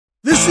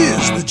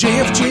is the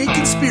JFJ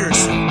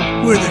Conspiracy,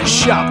 where the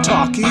shop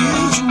talk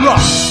is rock.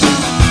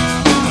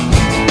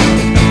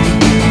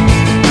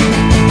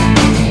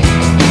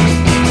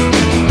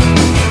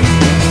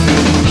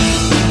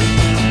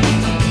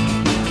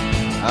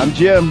 I'm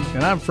Jim.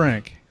 And I'm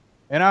Frank.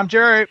 And I'm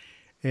Jerry.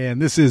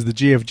 And this is the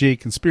JFJ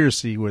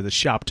Conspiracy, where the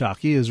shop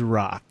talk is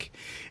rock.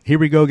 Here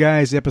we go,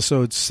 guys.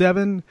 Episode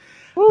 7.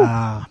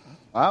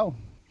 Wow.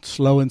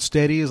 Slow and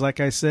steady, is like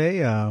I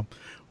say.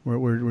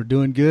 We're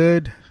doing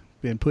good.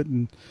 Been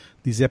putting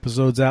these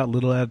episodes out a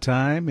little at a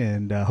time,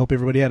 and hope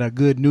everybody had a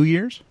good New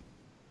Year's.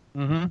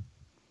 Mm-hmm.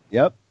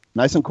 Yep.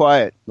 Nice and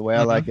quiet, the way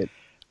I like it.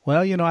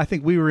 Well, I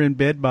think we were in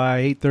bed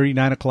by 8:30,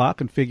 9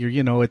 o'clock, and figure,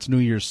 it's New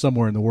Year's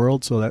somewhere in the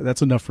world, so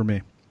that's enough for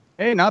me.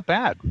 Hey, not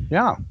bad.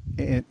 Yeah.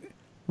 And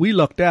we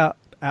lucked out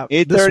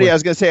 8:30. I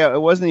was going to say,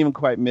 it wasn't even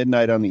quite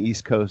midnight on the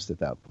East Coast at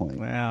that point.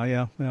 Well,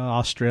 yeah,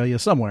 Australia,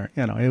 somewhere.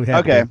 It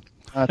had okay, to be.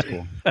 that's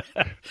cool.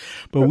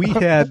 But we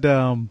had,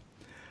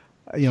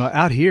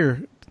 out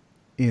here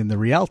in the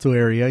Rialto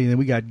area,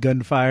 we got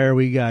gunfire,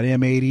 we got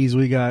M80s,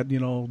 we got,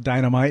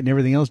 dynamite and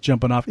everything else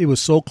jumping off. It was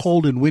so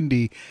cold and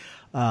windy,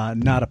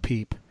 not a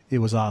peep. It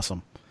was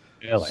awesome.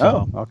 Really?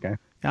 So, okay.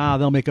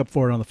 They'll make up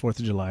for it on the 4th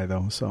of July,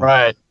 though. So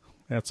right.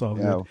 That's all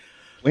Yeah. good.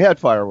 We had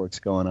fireworks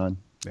going on.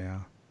 Yeah.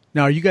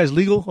 Now, are you guys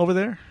legal over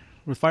there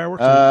with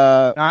fireworks?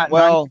 Not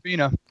in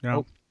Sabina.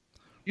 No.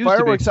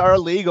 Fireworks are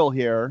legal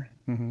here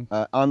Mm-hmm.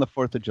 on the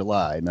 4th of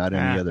July, not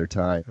any other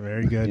time.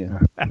 Very good.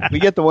 Yeah. we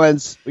get the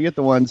ones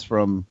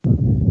from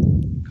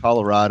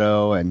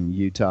Colorado and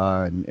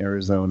Utah and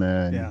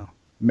Arizona and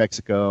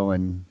Mexico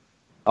and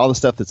all the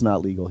stuff that's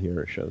not legal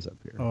here shows up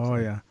here. Oh,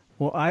 yeah.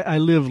 Well, I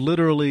live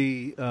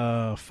literally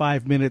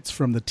 5 minutes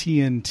from the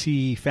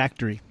TNT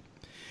factory.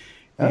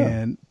 Oh.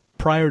 And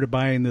prior to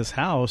buying this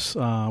house,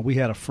 we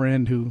had a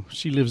friend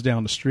she lives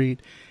down the street,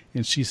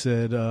 and she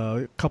said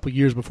a couple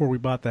years before we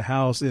bought the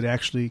house, it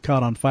actually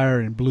caught on fire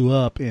and blew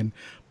up and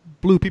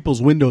blew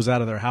people's windows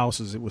out of their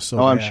houses. It was so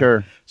bad. I'm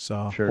sure.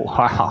 So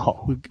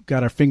Wow. we've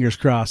got our fingers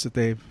crossed that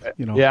they've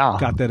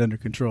got that under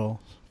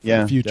control for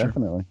the future.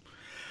 Definitely.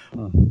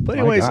 But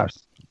anyways,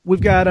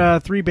 we've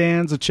got 3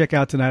 bands to check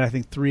out tonight. I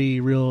think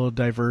 3 real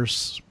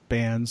diverse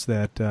bands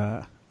that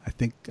I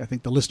think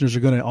the listeners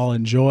are going to all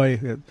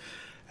enjoy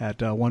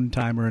at one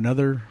time or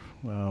another,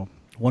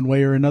 one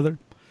way or another.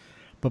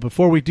 But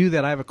before we do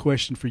that, I have a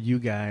question for you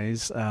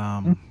guys.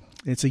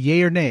 It's a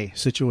yay or nay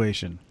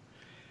situation,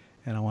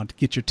 and I want to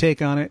get your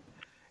take on it.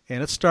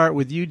 And let's start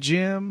with you,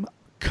 Jim.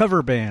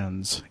 Cover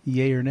bands,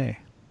 yay or nay?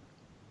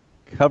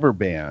 Cover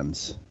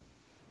bands.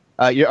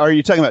 Are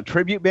you talking about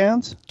tribute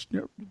bands?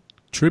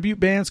 Tribute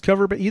bands,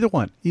 cover bands, either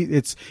one.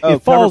 It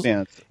falls. Cover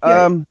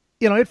bands.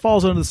 Yeah, it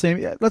falls under the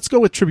same. Let's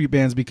go with tribute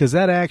bands, because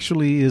that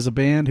actually is a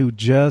band who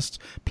just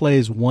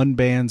plays one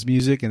band's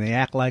music, and they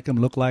act like them,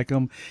 look like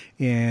them,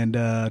 and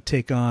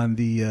take on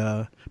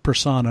the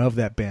persona of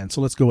that band.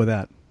 So let's go with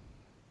that.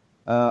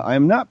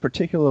 I'm not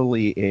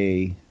particularly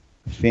a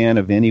fan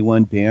of any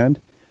one band,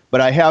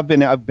 but I've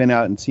been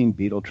out and seen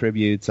Beatle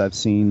tributes. I've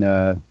seen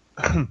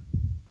I've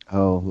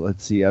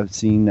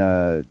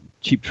seen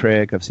Cheap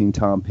Trick. I've seen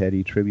Tom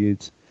Petty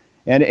tributes.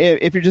 And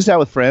if you're just out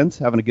with friends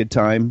having a good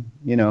time,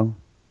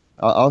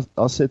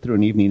 I'll sit through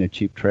an evening of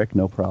Cheap Trick,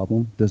 no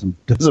problem.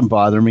 Doesn't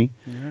bother me.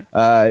 Mm-hmm.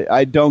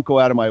 I don't go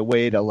out of my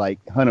way to hunt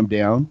them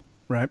down.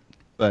 Right.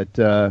 But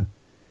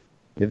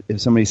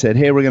if somebody said,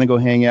 "Hey, we're going to go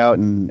hang out,"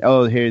 and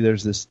hey,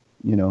 there's this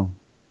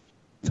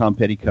Tom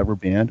Petty cover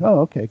band.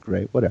 Oh, okay,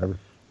 great, whatever.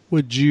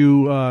 Would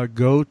you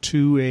go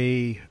to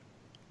a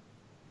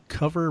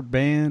cover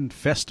band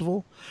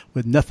festival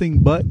with nothing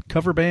but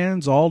cover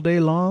bands all day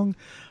long?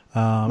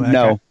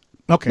 No.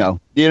 Okay. No,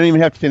 you don't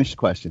even have to finish the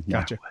question. No,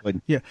 Gotcha.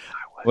 Wouldn't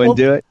Well,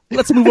 do it.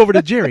 Let's move over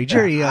to Jerry.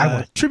 Jerry,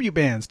 tribute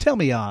bands. Tell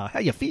me how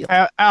you feel.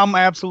 I'm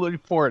absolutely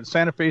for it.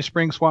 Santa Fe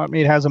Spring Swap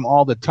Meet has them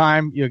all the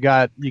time. You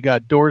got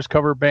Doors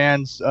cover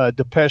bands,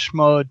 Depeche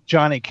Mode,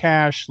 Johnny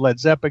Cash, Led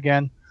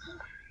Zeppelin.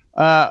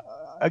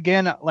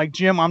 Again, like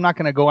Jim, I'm not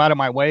going to go out of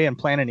my way and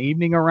plan an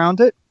evening around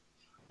it.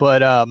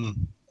 But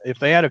if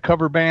they had a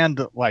cover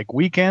band like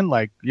weekend,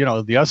 like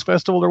the US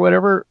Festival or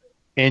whatever,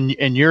 and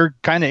you're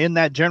kind of in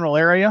that general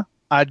area,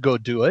 I'd go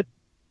do it.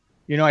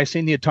 I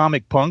seen the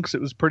Atomic Punks.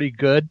 It was pretty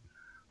good.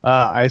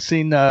 I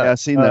seen. I've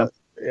seen that.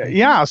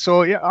 Yeah.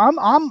 So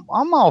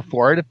I'm all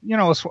for it.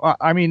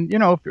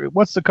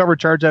 What's the cover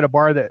charge at a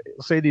bar that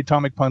say the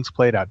Atomic Punks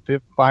played at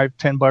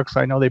 $5-10?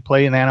 I know they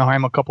play in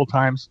Anaheim a couple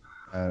times.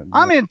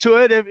 I'm into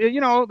it.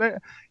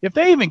 If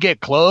they even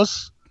get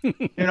close, and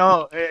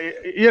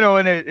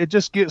it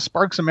just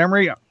sparks a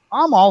memory,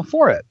 I'm all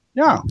for it.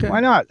 Yeah, okay.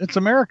 Why not? It's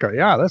America.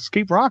 Yeah, let's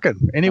keep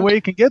rocking. Any way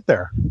you can get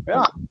there.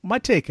 Yeah. My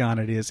take on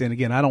it is, and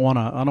again, I don't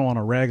want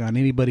to rag on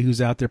anybody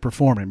who's out there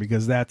performing,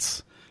 because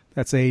that's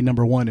a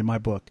number one in my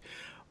book.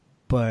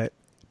 But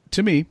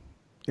to me,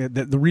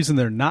 the reason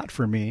they're not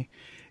for me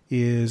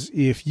is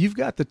if you've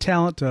got the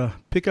talent to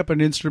pick up an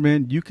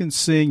instrument, you can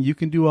sing, you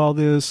can do all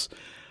this,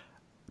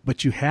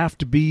 but you have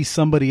to be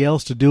somebody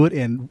else to do it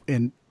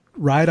and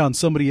ride on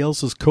somebody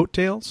else's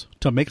coattails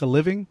to make a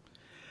living,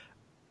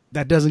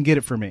 that doesn't get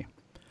it for me.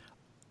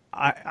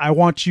 I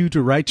want you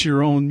to write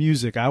your own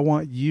music. I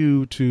want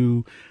you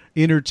to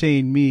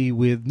entertain me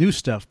with new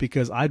stuff,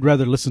 because I'd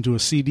rather listen to a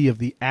CD of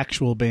the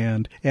actual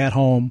band at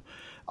home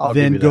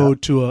than go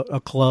to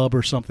a club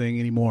or something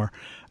anymore.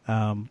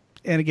 And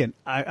again,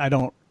 I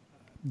don't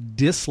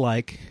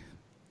dislike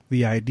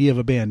the idea of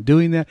a band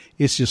doing that.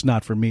 It's just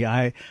not for me.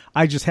 I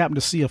just happened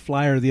to see a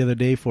flyer the other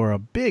day for a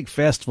big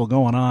festival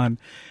going on,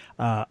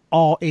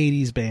 all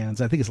 80s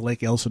bands. I think it's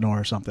Lake Elsinore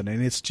or something,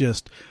 and it's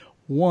just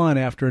one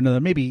after another,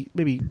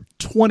 maybe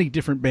 20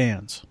 different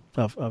bands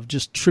of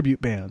just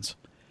tribute bands.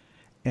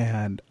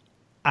 And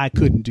I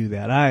couldn't do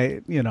that.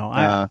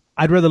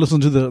 I'd rather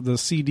listen to the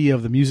CD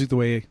of the music the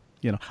way,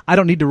 I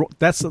don't need to,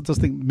 that's the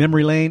thing,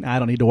 memory lane. I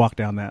don't need to walk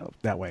down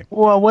that way.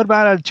 Well, what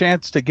about a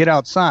chance to get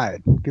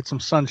outside, get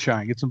some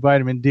sunshine, get some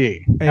vitamin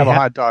D, have a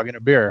hot dog and a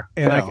beer?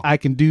 And I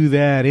can do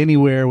that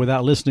anywhere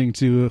without listening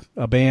to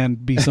a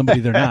band be somebody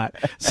they're not.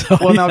 So,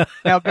 well,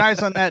 now,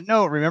 guys, on that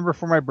note, remember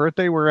for my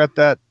birthday, we're at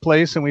that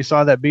place and we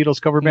saw that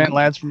Beatles cover band,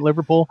 Lads from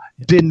Liverpool.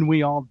 Didn't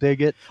we all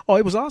dig it? Oh,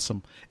 it was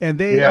awesome.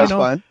 And it was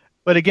fun.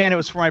 But again, it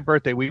was for my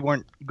birthday. We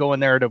weren't going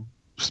there to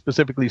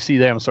specifically see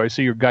them, so I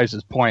see your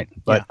guys' point.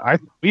 But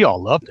we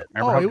all loved it.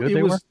 Remember how good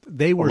they were?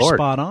 They were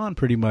spot on,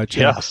 pretty much.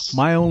 Yes.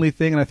 My only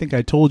thing, and I think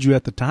I told you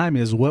at the time,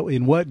 is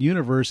in what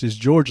universe is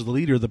George the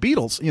leader of the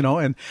Beatles?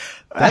 And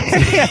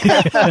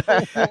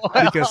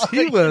that's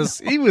because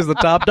he was the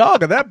top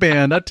dog of that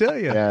band, I tell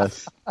you.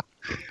 Yes.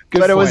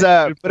 But it was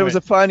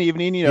a fun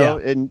evening,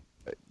 and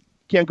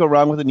can't go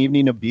wrong with an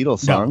evening of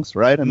Beatles songs,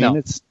 right? I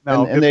mean,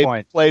 and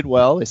they played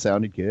well. They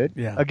sounded good.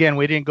 Yeah. Again,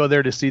 we didn't go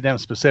there to see them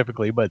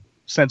specifically, but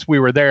since we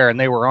were there and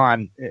they were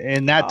on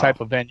in that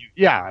type of venue,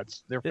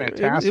 they're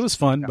fantastic. It was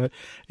fun, but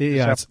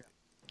it's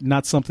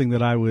not something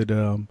that I would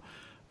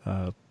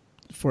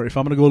for if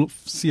I'm going to go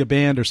see a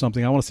band or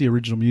something. I want to see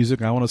original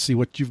music. I want to see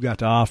what you've got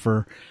to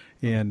offer,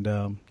 and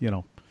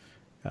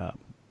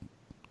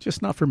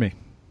just not for me.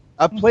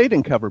 I've played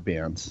in cover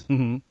bands,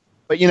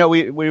 but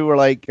we were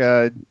like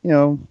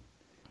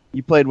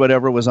you played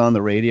whatever was on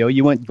the radio.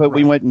 We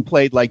went and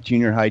played like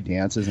junior high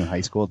dances and high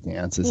school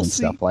dances and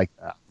stuff like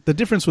that. The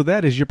difference with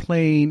that is you're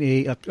playing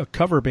a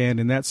cover band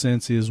in that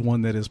sense is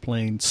one that is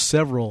playing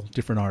several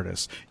different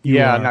artists.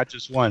 Not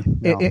just one.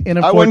 No. And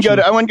I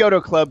wouldn't go to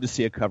a club to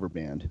see a cover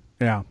band.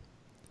 Yeah,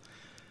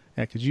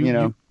 because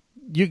you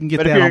can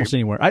get that almost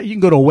anywhere. You can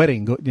go to a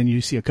wedding and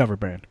you see a cover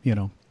band.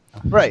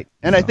 Right,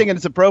 and I think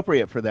it's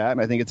appropriate for that.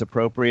 And I think it's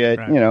appropriate.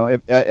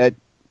 Right.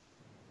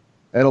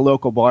 At a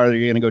local bar,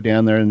 you're going to go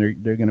down there and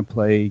they're going to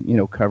play,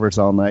 covers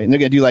all night, and they're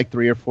going to do like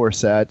 3 or 4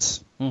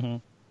 sets,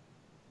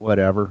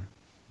 whatever,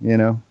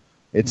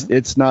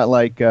 It's not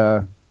like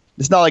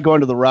going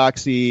to the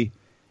Roxy.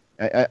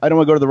 I don't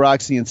want to go to the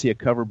Roxy and see a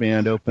cover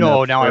band open.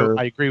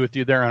 I agree with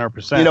you there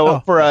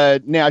 100%. For a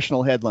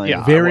national headline.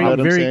 Yeah,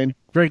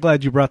 very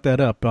glad you brought that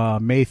up.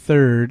 May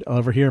 3rd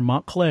over here in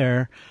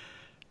Montclair,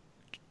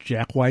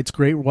 Jack Russell's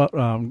Great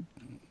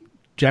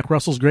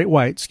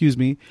White,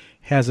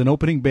 has an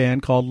opening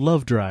band called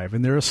Love Drive,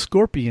 and they're a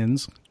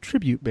Scorpions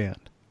tribute band.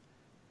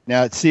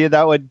 Now, see,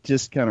 that would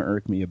just kind of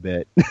irk me a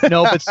bit.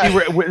 No, but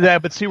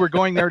we're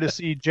going there to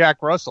see Jack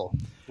Russell.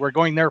 We're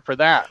going there for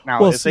that.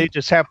 Now, they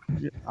just have.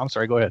 I'm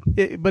sorry. Go ahead.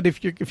 But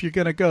if you're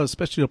going to go,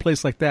 especially to a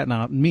place like that,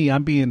 now I'm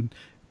going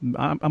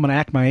to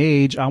act my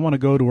age. I want to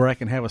go to where I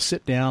can have a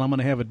sit down. I'm going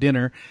to have a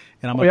dinner,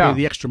 and I'm going to pay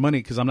the extra money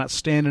because I'm not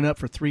standing up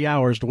for 3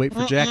 hours to wait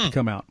for Jack to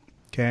come out.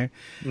 Okay.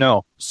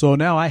 No. So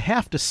now I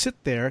have to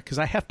sit there because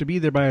I have to be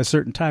there by a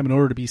certain time in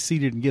order to be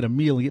seated and get a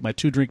meal and get my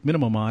 2-drink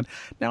minimum on.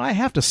 Now I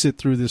have to sit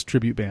through this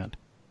tribute band.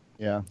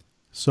 Yeah.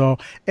 So,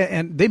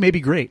 and they may be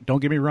great.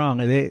 Don't get me wrong.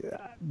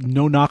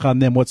 No knock on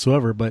them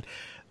whatsoever, but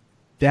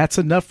that's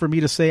enough for me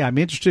to say I'm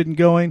interested in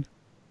going,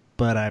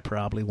 but I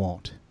probably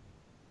won't.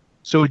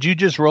 So would you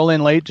just roll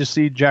in late to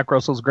see Jack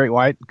Russell's Great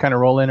White, kind of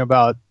roll in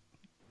about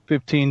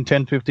 10,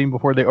 15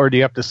 before or do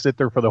you have to sit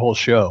there for the whole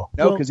show?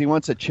 No, because he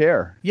wants a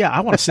chair. Yeah,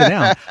 I want to sit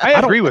down. I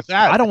agree with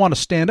that. I don't want to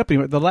stand up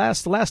anymore. The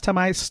last time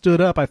I stood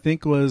up, I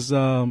think, was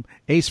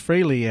Ace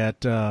Frehley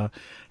at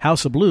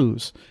House of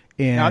Blues.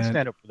 And I'd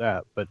stand up for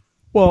that, but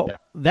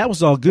that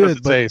was all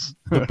good. But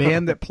the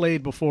band that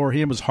played before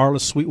him was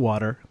Harless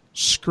Sweetwater,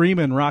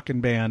 screaming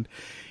rockin' band.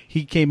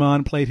 He came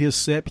on, played his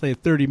set,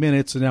 played 30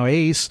 minutes, and now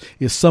Ace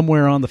is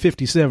somewhere on the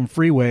 57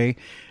 freeway.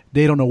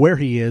 They don't know where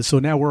he is, so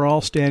now we're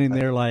all standing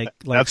there like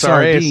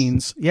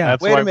sardines. Yeah,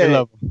 that's wait a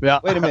minute.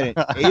 Wait a minute.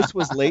 Ace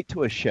was late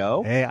to a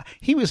show. Yeah,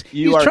 he was.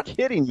 You are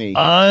kidding me.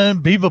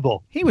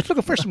 Unbelievable. He was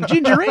looking for some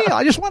ginger ale.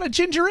 I just want a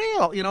ginger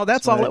ale.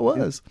 That's all it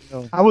was.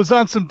 I was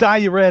on some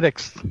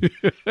diuretics.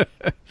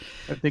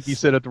 I think he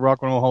said at the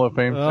Rock and Roll Hall of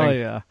Fame. Oh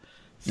yeah.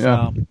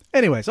 So,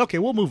 anyways, okay,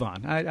 we'll move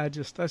on. I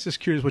was just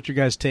curious what your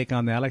guys' take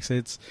on that. Like I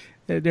said,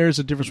 there's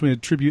a difference between a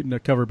tribute and a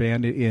cover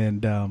band,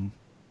 and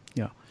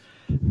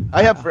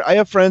I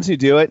have friends who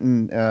do it,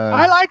 and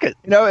I like it.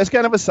 It's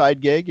kind of a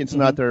side gig. It's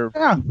not their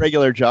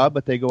regular job,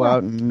 but they go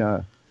out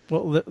and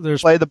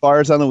play the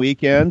bars on the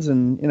weekends,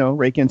 and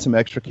rake in some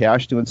extra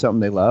cash doing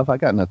something they love. I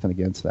got nothing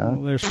against that.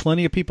 Well, there's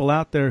plenty of people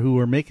out there who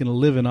are making a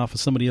living off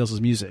of somebody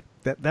else's music.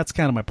 That's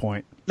kind of my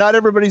point. Not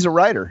everybody's a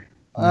writer.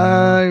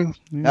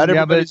 Mm-hmm. Not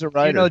everybody's a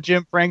writer. You know,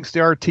 Jim Frank's the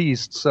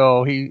artiste,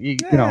 so he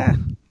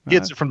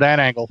gets it from that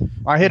angle.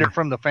 I hit it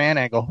from the fan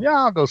angle. Yeah,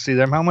 I'll go see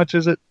them. How much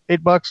is it?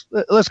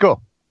 $8? Let's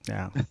go.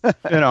 Yeah.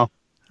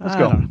 Let's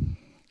go.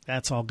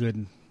 That's all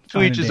good.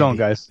 To each his own,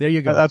 guys. There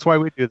you go. That's why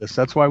we do this.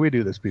 That's why we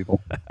do this,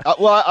 people.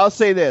 Well, I'll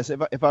say this: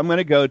 if I'm going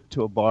to go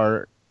to a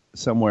bar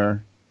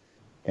somewhere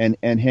and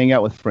hang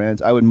out with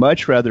friends, I would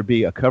much rather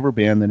be a cover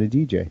band than a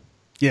DJ.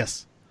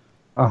 Yes.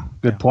 Oh,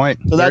 good point.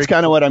 So that's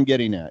kind of what I'm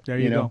getting at. There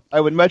you go.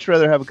 I would much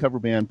rather have a cover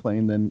band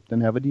playing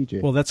than have a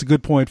DJ. Well, that's a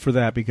good point for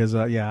that because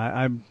I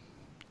don't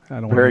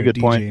want to be a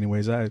DJ point.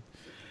 anyways. And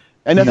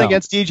nothing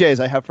against DJs.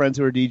 I have friends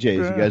who are DJs.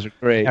 You guys are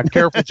great. Yeah,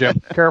 careful,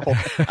 Jim. Careful.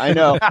 I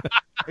know.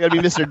 I got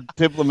to be Mr.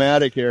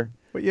 Diplomatic here.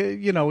 But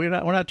we're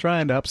not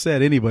trying to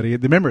upset anybody.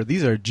 Remember,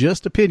 these are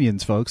just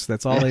opinions, folks.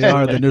 That's all they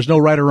are. Then there's no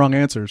right or wrong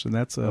answers, and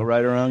that's no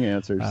right or wrong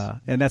answers.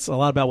 And that's a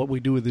lot about what we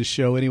do with this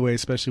show, anyway.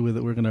 Especially with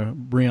it, we're going to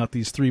bring out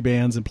these 3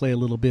 bands and play a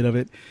little bit of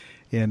it.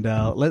 And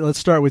let's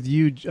start with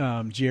you,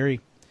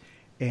 Jerry.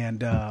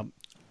 And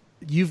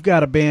you've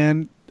got a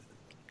band,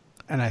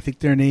 and I think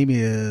their name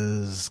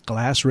is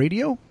Glass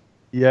Radio.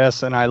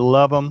 Yes, and I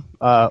love them.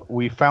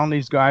 We found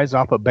these guys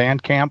off of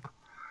Bandcamp.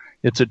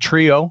 It's a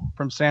trio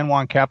from San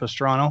Juan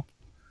Capistrano.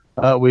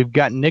 We've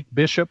got Nick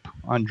Bishop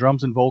on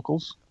drums and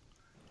vocals,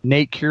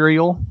 Nate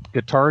Curiel,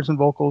 guitars and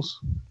vocals,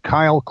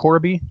 Kyle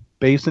Corby,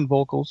 bass and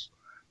vocals,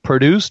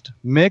 produced,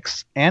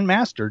 mixed, and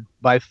mastered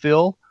by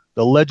Phil,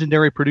 the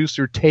legendary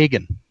producer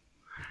Tegan.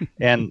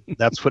 And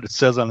that's what it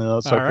says on the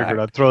notes, so I figured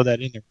I'd throw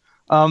that in there.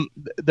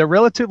 They're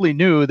relatively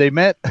new. They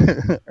met,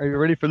 are you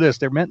ready for this?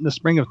 They met in the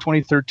spring of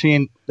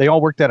 2013. They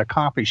all worked at a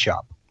coffee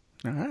shop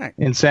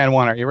in San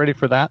Juan. Are you ready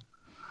for that?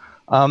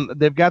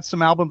 They've got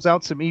some albums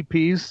out, some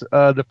EPs.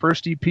 The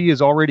first EP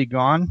is Already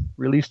Gone,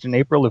 released in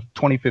April of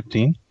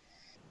 2015.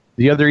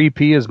 The other EP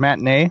is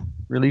Matinee,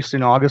 released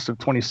in August of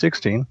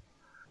 2016.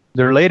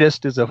 Their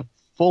latest is a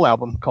full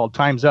album called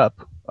Time's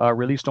Up,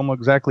 released almost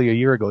exactly a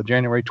year ago,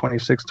 January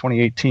 26,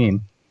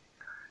 2018.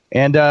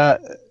 And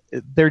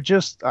they're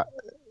just...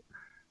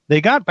 they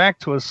got back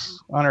to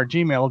us on our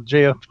Gmail,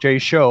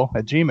 JFJShow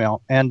at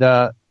Gmail, and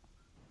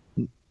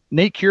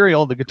Nate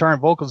Curiel, the guitar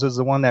and vocals, is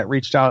the one that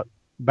reached out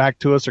back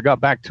to us or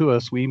got back to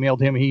us. We emailed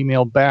him, he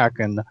emailed back,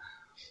 and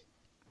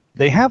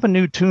they have a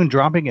new tune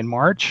dropping in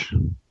March,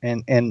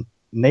 and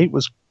Nate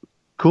was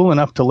cool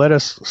enough to let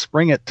us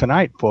spring it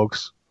tonight,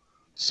 folks.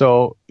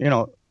 So,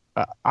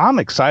 I'm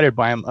excited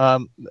by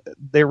them.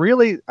 They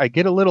really, I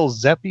get a little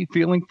Zeppy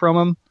feeling from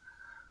them,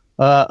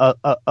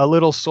 a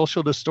little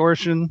Social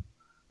Distortion.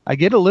 I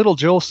get a little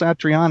Joe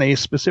Satriani,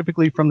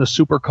 specifically from the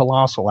Super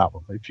Colossal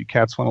album. If you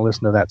cats want to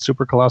listen to that,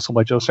 Super Colossal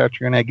by Joe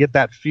Satriani, I get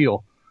that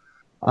feel.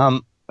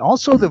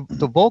 Also,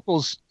 the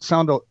vocals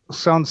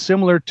sound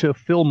similar to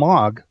Phil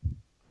Mogg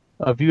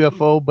of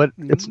UFO, but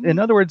it's, in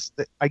other words,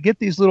 I get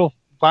these little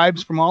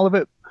vibes from all of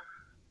it,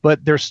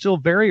 but they're still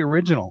very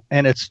original,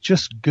 and it's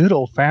just good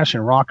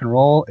old-fashioned rock and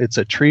roll. It's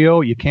a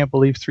trio. You can't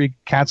believe 3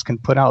 cats can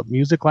put out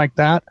music like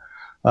that.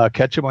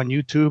 Catch them on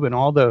YouTube and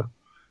all the,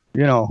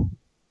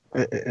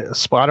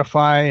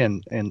 Spotify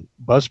and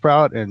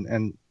Buzzsprout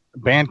and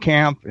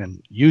Bandcamp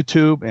and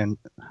YouTube and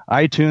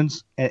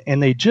iTunes,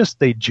 and they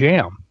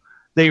jam.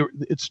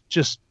 It's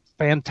just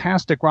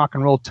fantastic rock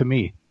and roll to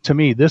me. To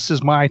me, this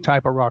is my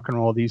type of rock and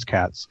roll, these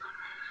cats.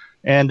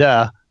 And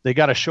they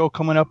got a show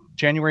coming up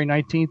January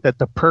 19th at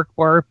the Perk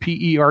Bar,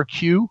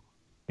 PERQ,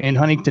 in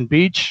Huntington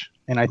Beach.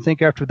 And I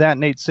think after that,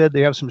 Nate said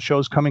they have some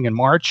shows coming in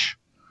March.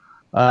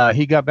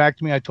 He got back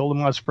to me. I told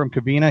him I was from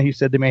Covina. He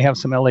said they may have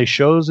some LA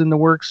shows in the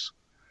works.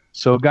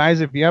 So,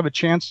 guys, if you have a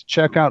chance to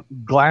check out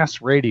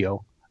Glass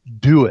Radio,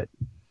 do it.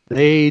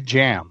 They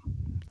jam.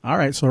 All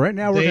right, so right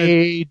now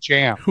we're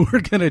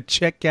gonna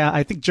check out.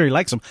 I think Jerry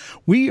likes them.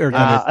 We are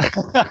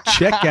gonna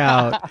check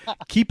out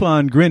 "Keep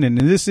on Grinning,"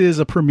 and this is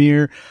a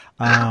premiere.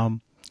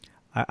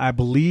 I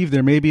believe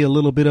there may be a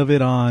little bit of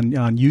it on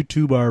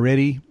YouTube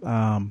already,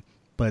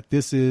 but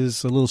this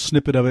is a little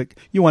snippet of it.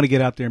 You want to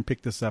get out there and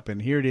pick this up,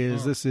 and here it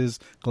is. This is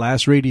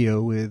Glass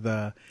Radio with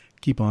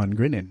 "Keep on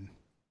Grinning."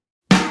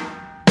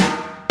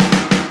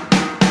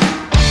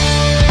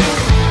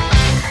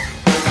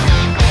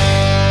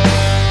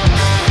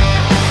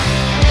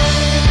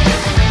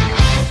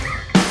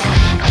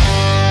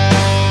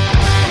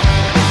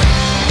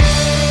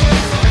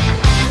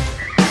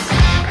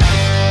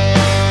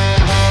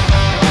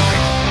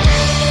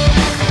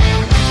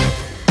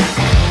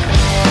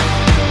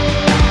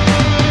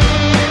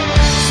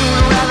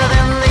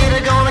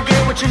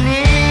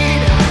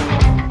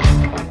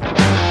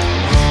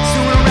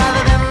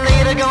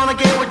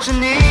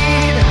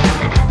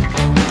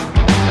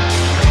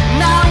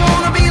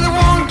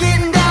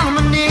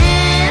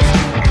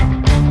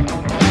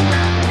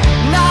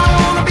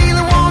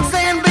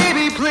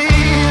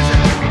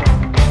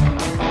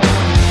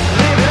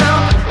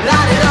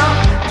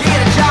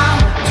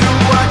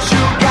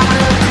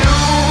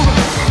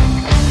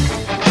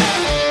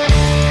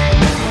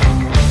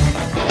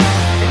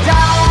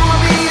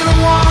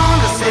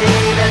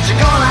 You're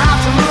gonna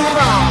have to move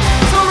on.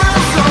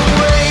 So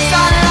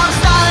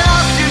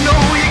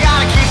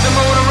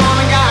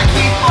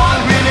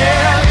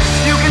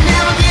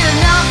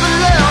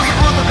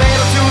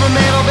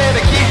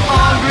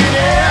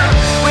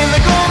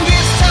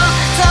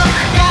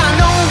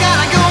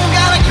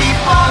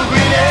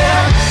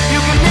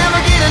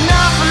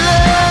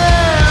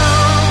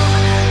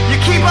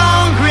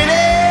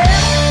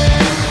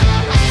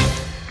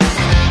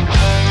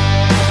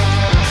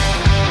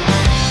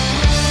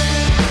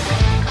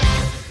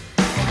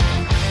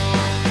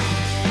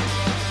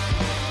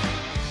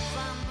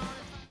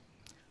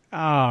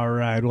All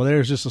right. Well,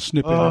 there's just a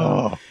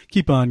snippet.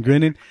 Keep on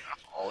grinning.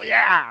 Oh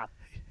yeah.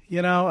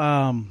 You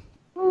know,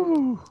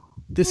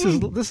 this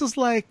is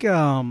like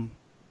if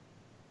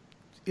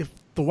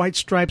the White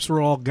Stripes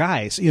were all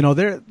guys. You know,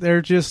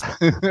 they're just.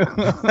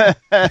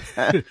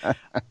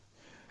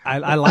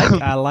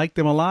 I like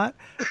them a lot.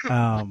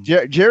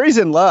 Jerry's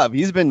in love.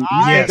 He's been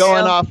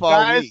going off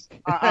all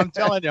week. I'm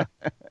telling you.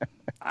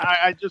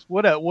 I just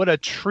what a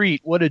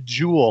treat, what a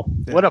jewel,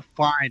 what a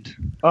find.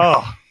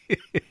 Oh,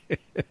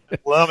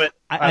 love it.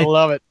 I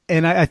love it.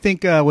 And I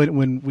think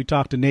when we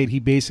talked to Nate, he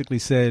basically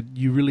said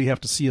you really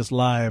have to see us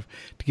live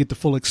to get the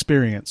full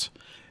experience.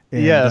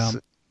 And, yes,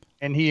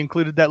 and he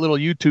included that little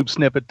YouTube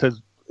snippet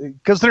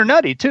because they're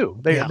nutty too.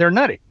 They're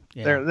nutty.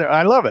 Yeah.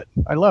 I love it.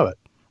 I love it.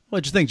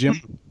 What'd you think,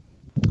 Jim?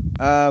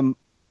 I'll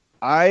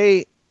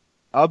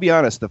be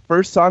honest. The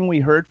first song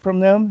we heard from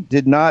them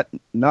did not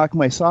knock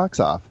my socks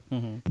off.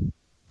 Mm-hmm.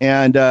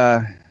 And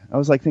I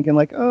was like thinking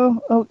like,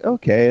 oh,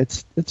 okay,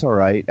 it's all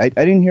right. I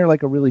didn't hear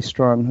like a really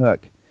strong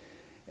hook.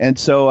 And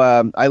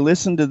so I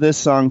listened to this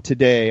song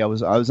today. I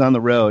was on the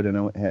road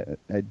and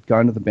I'd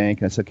gone to the bank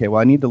and I said, okay, well,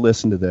 I need to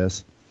listen to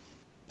this.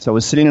 So I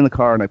was sitting in the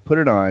car and I put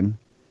it on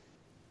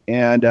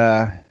and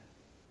I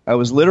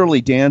was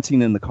literally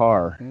dancing in the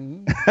car.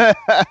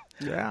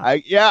 Mm-hmm.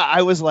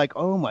 I was like,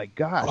 oh my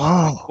gosh,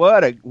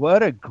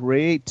 what a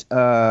great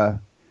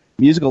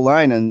musical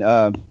line. And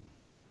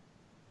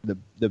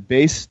the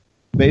bass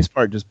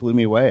part just blew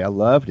me away. I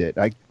loved it.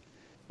 I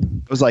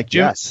was like,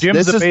 yes,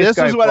 this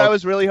is what I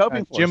was really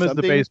hoping for. Jim is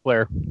the bass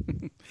player.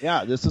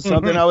 Yeah, this is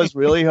something I was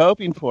really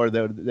hoping for.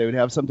 They would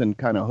have something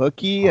kind of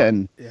hooky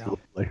and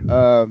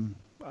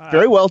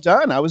very well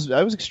done. I was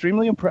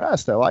extremely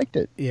impressed. I liked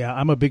it. Yeah,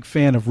 I'm a big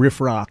fan of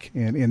riff rock,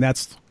 and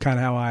that's kind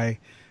of how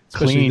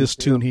especially this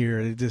tune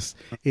here.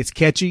 It's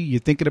catchy. You're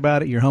thinking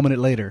about it. You're humming it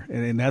later,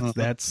 and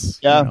that's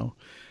you know.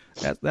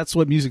 That's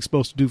what music's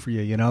supposed to do for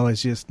you, you know.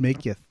 Is just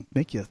make you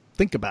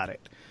think about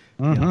it.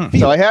 Mm-hmm.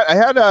 So I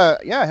had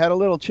a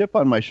little chip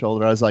on my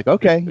shoulder. I was like,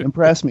 okay,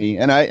 impress me,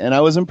 and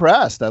I was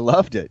impressed. I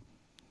loved it.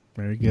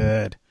 Very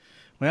good.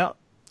 Well,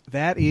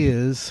 that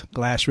is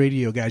Glass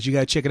Radio, guys. You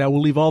got to check it out.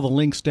 We'll leave all the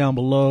links down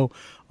below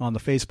on the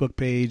Facebook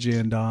page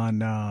and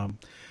on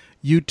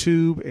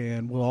YouTube,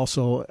 and we'll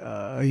also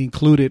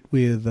include it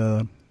with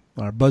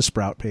our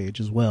Buzzsprout page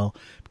as well,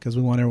 because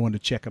we want everyone to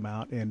check them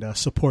out and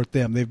support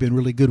them. They've been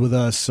really good with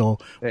us, so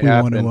we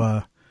want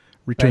to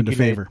return the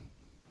favor.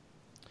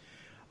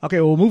 Okay,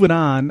 well, moving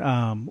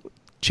on,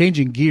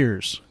 changing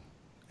gears,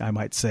 I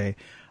might say.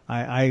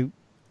 I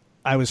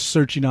was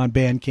searching on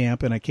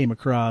Bandcamp, and I came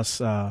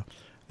across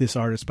this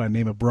artist by the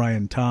name of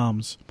Brian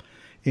Toms,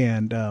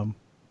 and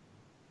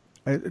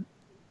I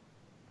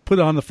put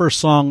on the first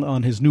song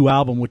on his new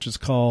album, which is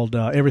called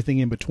Everything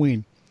in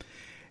Between.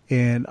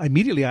 And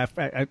immediately,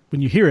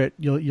 when you hear it,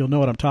 you'll know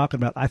what I'm talking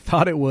about. I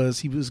thought he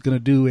was going to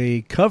do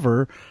a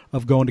cover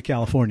of "Going to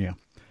California."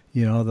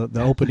 You know,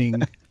 the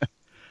opening,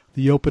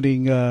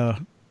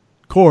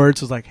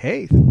 chords was like,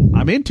 "Hey,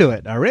 I'm into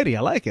it already.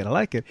 I like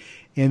it."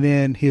 And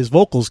then his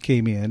vocals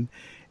came in,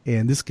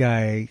 and this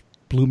guy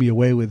blew me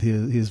away with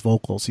his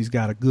vocals. He's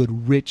got a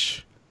good,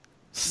 rich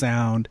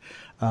sound.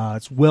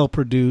 It's well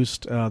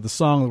produced. The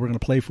song that we're going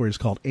to play for you is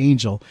called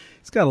Angel.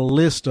 It's got a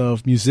list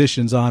of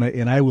musicians on it,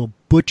 and I will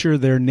butcher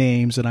their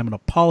names, and I'm going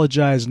to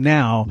apologize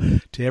now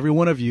to every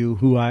one of you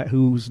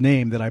whose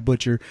name that I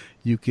butcher.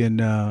 You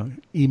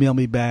can email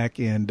me back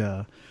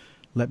and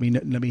let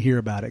me hear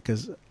about it,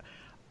 because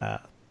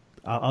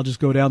I'll just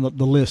go down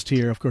the list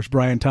here. Of course,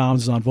 Brian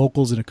Toms is on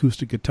vocals and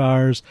acoustic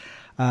guitars.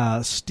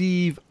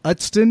 Steve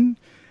Utston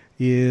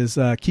is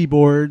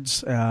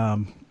keyboards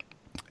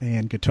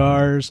and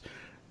guitars.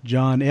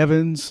 John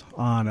Evans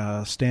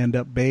on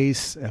stand-up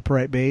bass,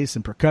 upright bass,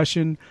 and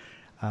percussion.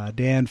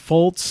 Dan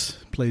Foltz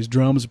plays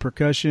drums and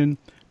percussion.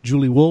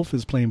 Julie Wolfe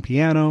is playing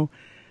piano.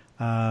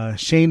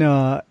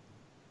 Shayna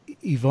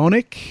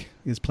Ivonik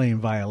is playing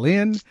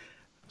violin.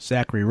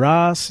 Zachary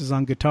Ross is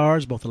on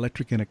guitars, both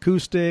electric and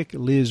acoustic.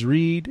 Liz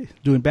Reed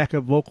doing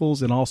backup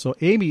vocals, and also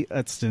Amy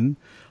Utston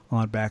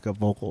on backup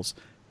vocals.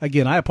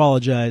 Again, I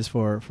apologize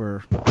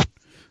for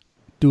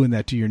doing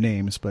that to your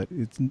names, but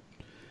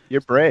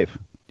you're brave.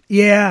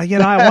 Yeah, you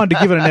know, I wanted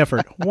to give it an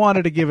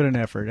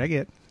effort. I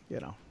get,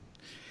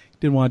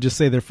 didn't want to just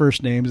say their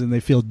first names and they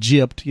feel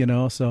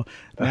gypped, So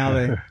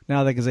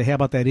now they can say, "How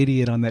about that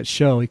idiot on that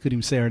show? He couldn't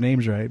even say our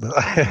names right."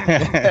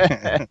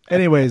 But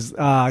anyways,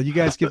 you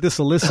guys give this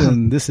a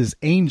listen. This is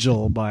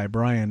Angel by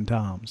Brian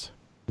Toms.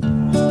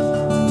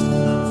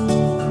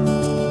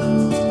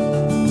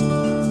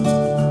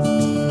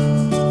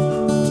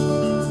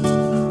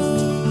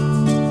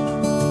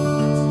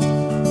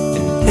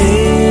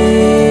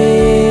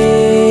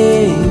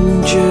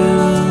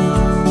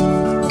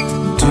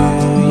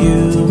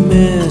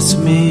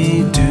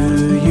 Me,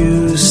 do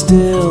you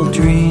still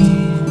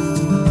dream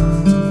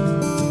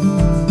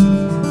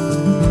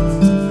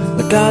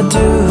like I do?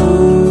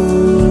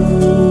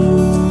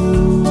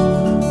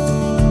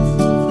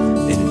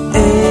 An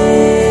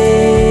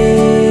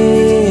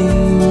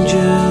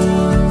angel,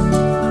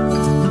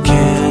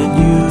 can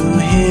you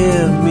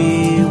hear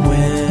me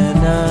when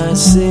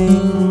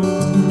sing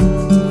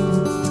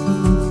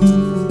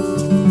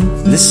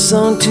this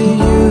song to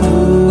you.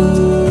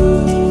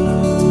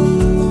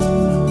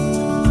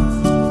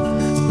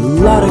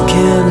 Light a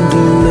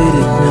candle late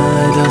at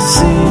night, I'll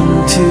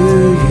sing to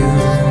you.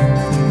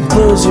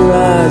 Close your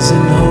eyes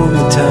and hold me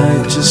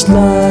tight, just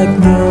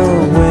like the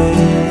way,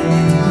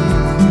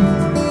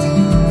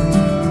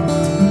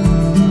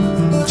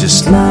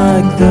 just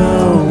like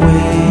the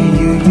way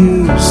you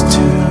used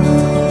to.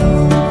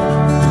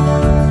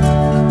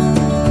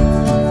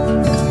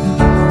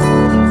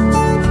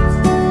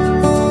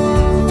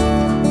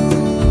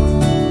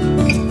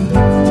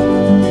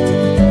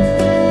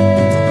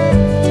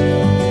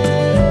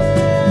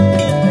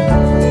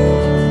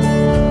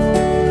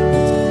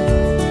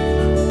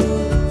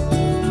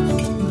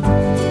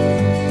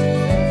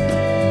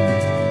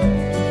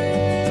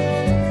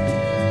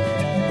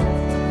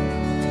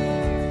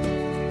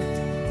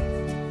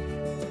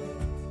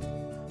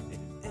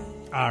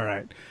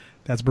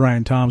 That's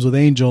Brian Toms with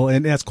Angel,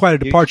 and that's quite a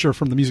departure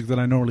from the music that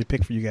I normally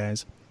pick for you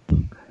guys.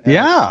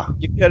 Yeah,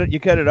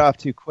 you cut it off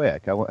too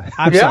quick.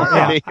 I'm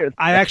sorry. Yeah.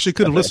 I actually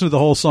could have listened to the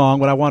whole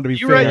song, but I wanted to be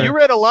fair. You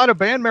read a lot of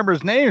band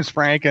members' names,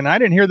 Frank, and I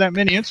didn't hear that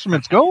many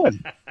instruments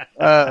going.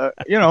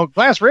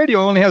 Glass Radio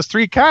only has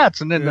 3 cats,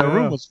 and then the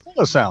room was full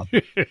of sound.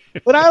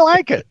 But I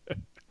like it.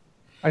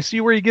 I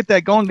see where you get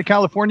that going to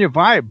California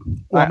vibe.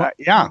 Well,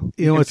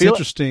 what's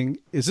interesting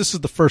is this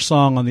is the first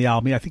song on the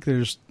album. I think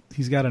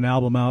he's got an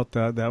album out,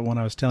 that one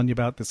I was telling you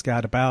about, that's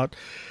got about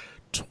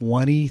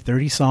 20,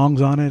 30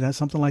 songs on it,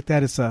 something like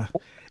that. It's some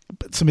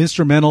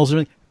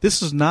instrumentals.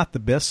 This is not the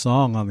best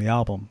song on the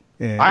album.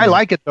 I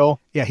like it, though.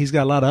 Yeah, he's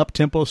got a lot of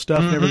up-tempo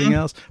stuff and everything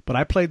else. But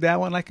I played that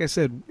one, like I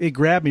said, it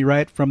grabbed me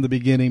right from the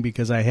beginning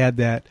because I had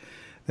that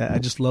I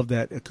just love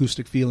that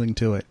acoustic feeling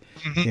to it.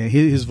 Mm-hmm. Yeah,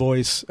 his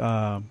voice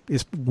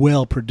is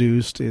well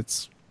produced.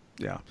 It's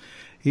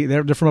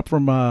they're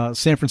from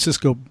San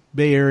Francisco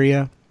Bay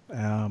Area.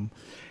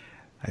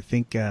 I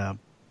think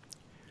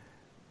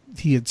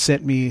he had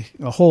sent me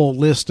a whole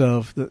list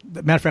of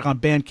matter of fact, on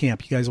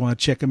Bandcamp. You guys want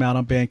to check him out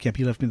on Bandcamp?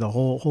 He left me the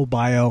whole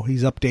bio.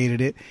 He's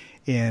updated it,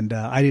 and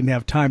I didn't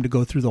have time to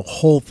go through the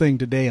whole thing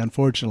today,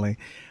 unfortunately.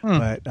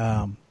 But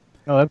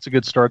that's a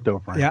good start, though,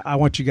 Frank. Yeah, I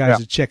want you guys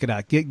to check it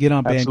out. Get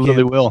on Bandcamp.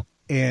 Absolutely will.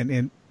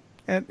 And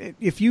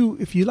if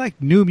you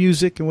like new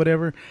music and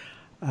whatever.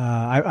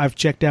 I've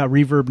checked out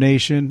Reverb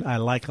Nation. I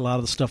like a lot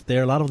of the stuff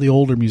there, a lot of the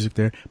older music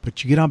there.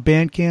 But you get on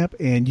Bandcamp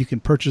and you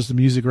can purchase the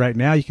music right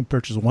now. You can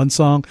purchase one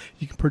song.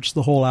 You can purchase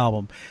the whole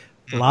album.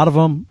 A lot of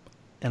them,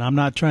 and I'm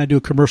not trying to do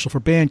a commercial for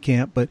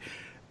Bandcamp, but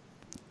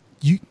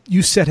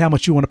you set how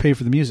much you want to pay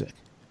for the music.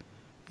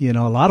 A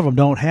lot of them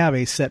don't have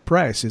a set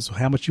price. It's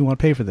how much you want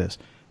to pay for this.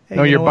 Hey,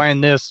 no, you're buying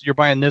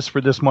this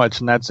for this much,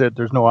 and that's it.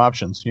 There's no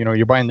options.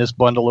 You're buying this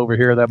bundle over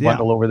here, that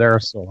bundle over there.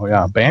 So,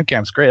 yeah,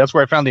 Bandcamp's great. That's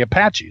where I found the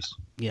Apaches.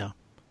 Yeah.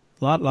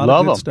 A lot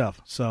of good stuff.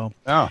 So,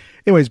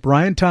 anyways,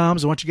 Brian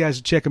Toms, I want you guys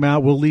to check him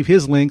out. We'll leave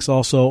his links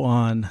also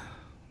on the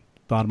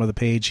bottom of the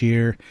page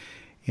here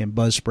in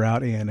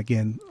Buzzsprout. And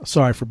again,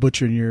 sorry for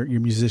butchering your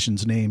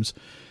musicians' names.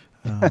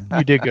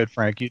 You did good,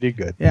 Frank. You did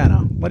good. Yeah, no.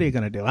 What are you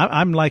going to do?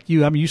 I'm like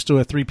you. I'm used to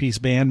a 3-piece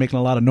band making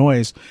a lot of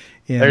noise.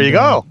 And, there you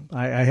go.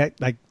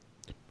 I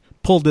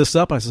pulled this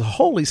up. I said,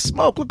 "Holy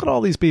smoke! Look at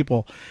all these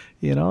people."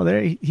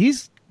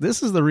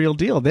 This is the real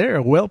deal.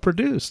 They're well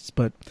produced.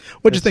 But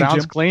what'd you think, Jim?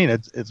 Sounds clean.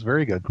 It's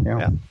very good.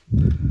 Yeah.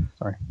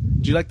 Sorry.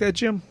 Did you like that,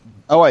 Jim?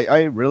 Oh,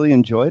 I really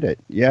enjoyed it.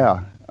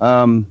 Yeah.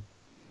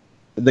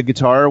 The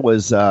guitar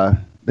was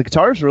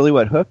really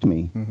what hooked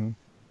me,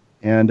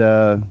 and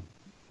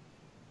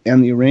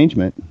the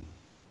arrangement.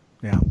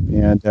 Yeah.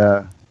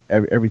 And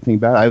everything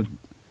about it.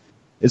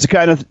 It's the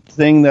kind of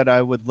thing that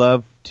I would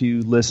love to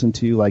listen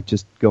to, like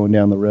just going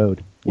down the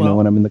road.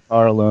 When I'm in the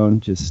car alone,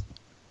 just.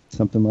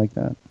 Something like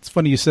that. It's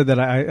funny you said that.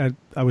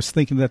 I was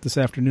thinking that this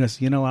afternoon. I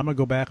said, I'm going to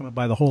go back and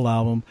buy the whole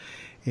album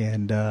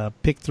and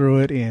pick through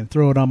it and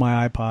throw it on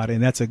my iPod.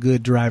 And that's a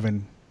good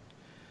driving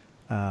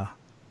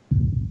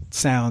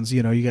sounds.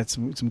 You got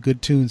some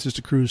good tunes just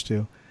to cruise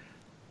to.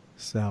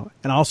 So,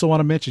 and I also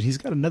want to mention he's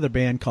got another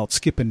band called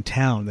Skippin'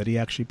 Town that he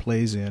actually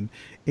plays in,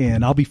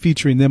 and I'll be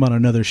featuring them on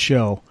another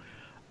show.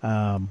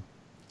 A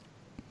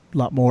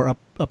lot more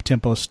up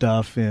tempo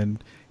stuff,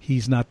 and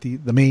he's not the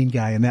main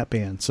guy in that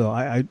band. So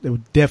I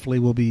definitely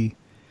will be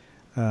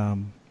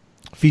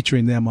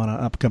featuring them on an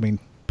upcoming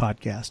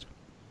podcast.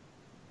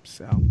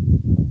 So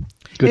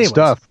good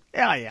stuff.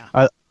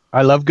 Yeah.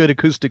 I love good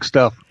acoustic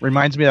stuff.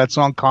 Reminds me of that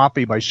song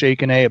 "Copy" by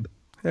Shake and Abe.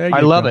 I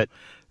love it.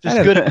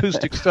 Just good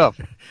acoustic stuff.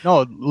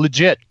 No,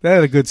 legit. That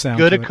had a good sound.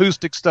 Good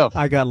acoustic stuff.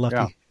 I got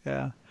lucky.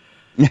 Yeah.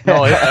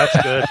 No,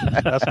 that's good.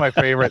 That's my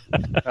favorite.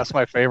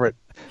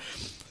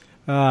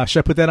 Should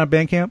I put that on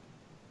Bandcamp?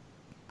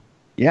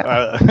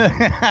 Yeah,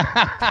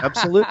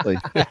 absolutely.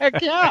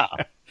 Heck yeah!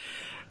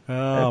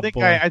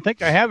 I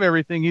think I have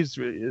everything he's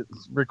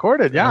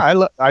recorded.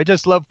 Yeah, I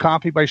just love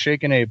 "Copy" by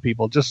Shake and Abe.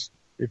 People, just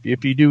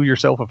if you do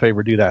yourself a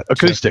favor, do that.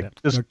 Acoustic,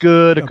 just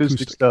good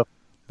acoustic stuff.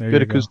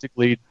 Good acoustic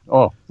lead.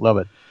 Oh, love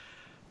it.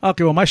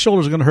 Okay, well, my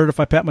shoulders are going to hurt if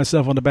I pat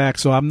myself on the back,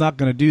 so I'm not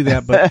going to do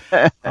that, but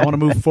I want to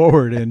move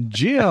forward. And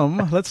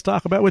Jim, let's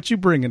talk about what you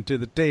bringing to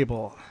the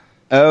table.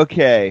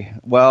 Okay,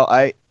 well,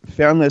 I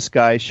found this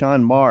guy,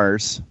 Sean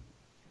Mars.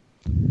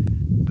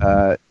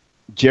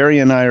 Jerry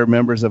and I are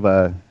members of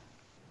I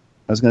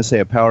was going to say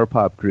a power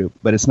pop group,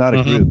 but it's not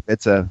a group.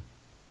 It's a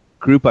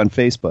group on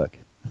Facebook,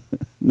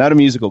 not a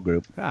musical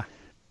group. Ah.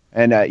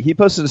 And he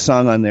posted a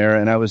song on there,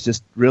 and I was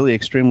just really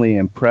extremely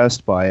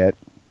impressed by it.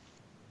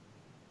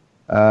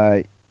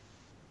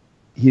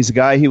 He's a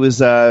guy, he was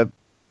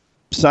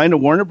signed to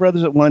Warner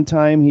Brothers at one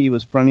time. He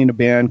was fronting a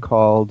band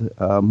called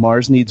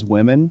Mars Needs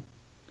Women.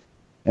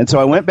 And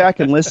so I went back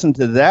and listened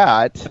to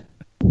that,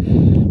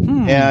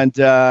 and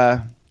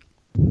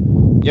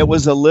it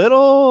was a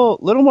little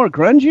more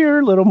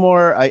grungier, a little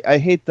more. I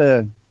hate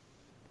the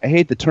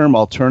term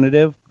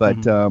alternative,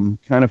 but kind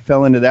of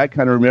fell into that.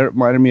 Kind of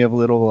reminded me of a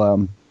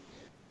little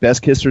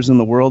Best Kissers in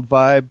the World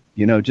vibe.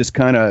 You know, just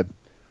kind of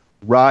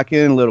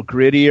rocking, a little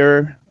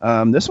grittier.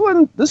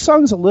 This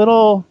song's a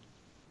little.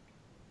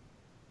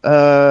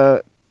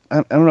 I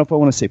don't know if I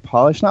want to say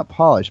polished, not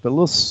polished, but a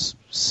little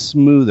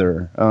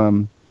smoother.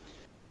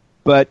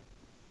 But,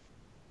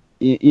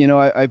 you know,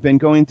 I've been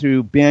going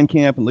through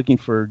Bandcamp and looking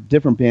for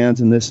different bands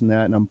and this and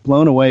that, and I'm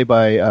blown away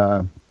by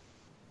how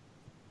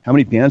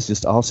many bands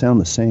just all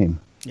sound the same.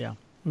 Yeah,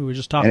 we were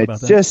just talking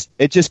about that.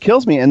 It just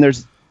kills me, and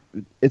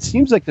it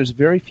seems like there's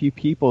very few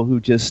people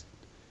who just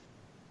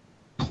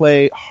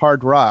play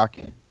hard rock,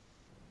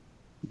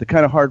 the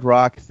kind of hard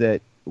rock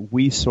that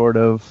we sort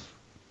of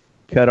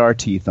cut our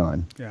teeth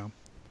on. Yeah.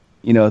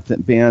 You know,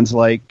 bands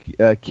like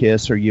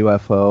Kiss or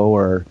UFO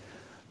or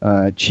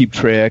Cheap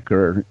Trick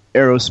or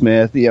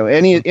Aerosmith, you know,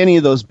 any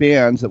of those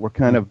bands that were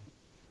kind of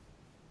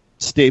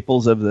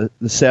staples of the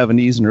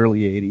 70s and early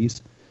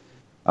 80s.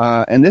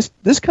 And this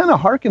kind of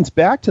harkens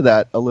back to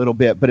that a little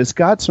bit, but it's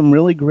got some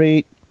really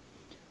great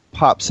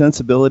pop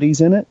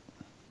sensibilities in it.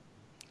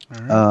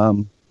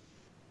 All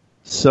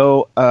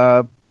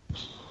right.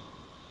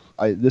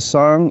 This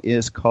song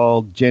is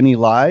called Jenny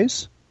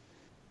Lies.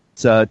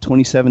 It's a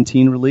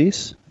 2017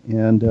 release,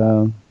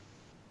 and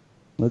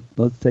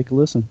let's take a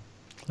listen.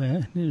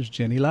 Yeah, here's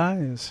Jenny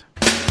Lies.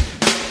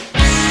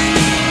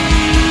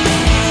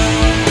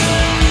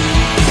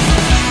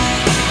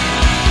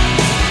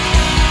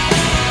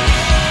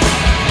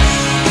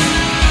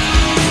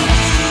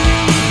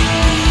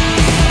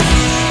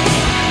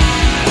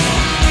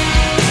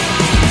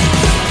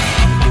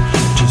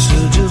 Just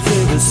heard your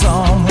favorite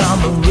song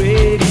on the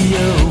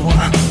radio,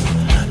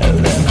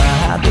 and then I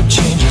had to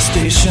change the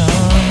station.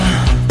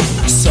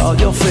 Saw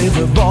your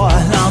favorite boy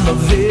on the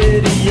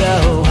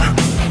video.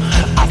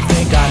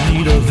 I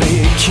need a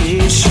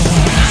vacation.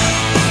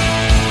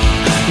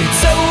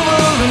 It's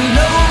over and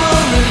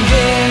over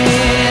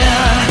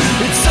again.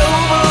 It's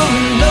over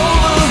and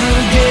over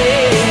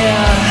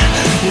again.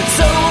 It's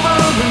over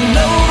and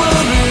over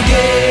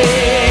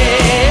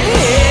again.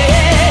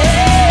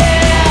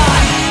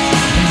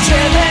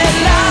 Jenny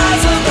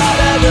lies about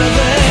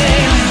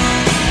everything,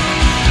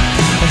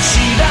 and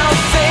she don't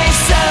think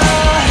so.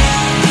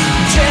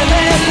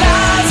 Jenny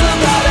lies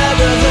about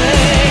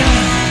everything.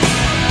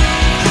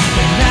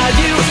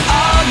 You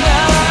all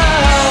know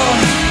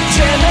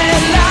Jenny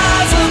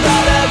lies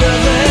about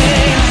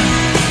everything,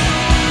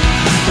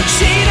 but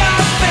she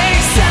don't think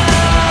so.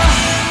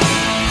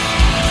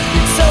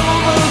 It's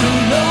over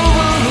and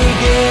over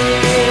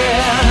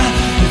again.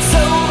 It's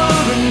over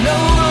and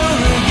over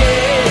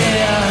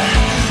again.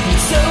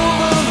 It's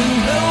over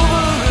and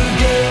over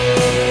again.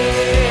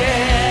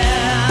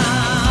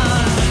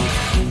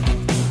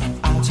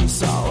 I just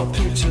saw a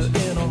picture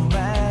in a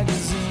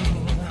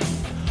magazine.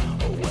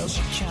 Well,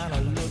 she kind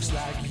of looks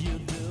like you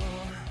do.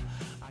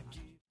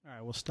 All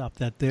right, we'll stop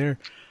that there.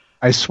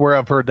 I swear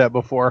I've heard that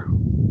before.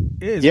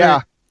 Very,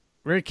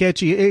 very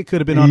catchy. It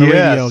could have been on the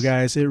radio,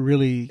 guys.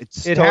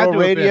 It's a total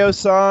radio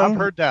song. I've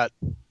heard that.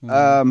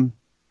 You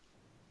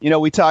know,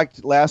 we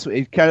talked last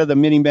week, kind of the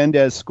Minnie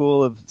Mendez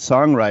school of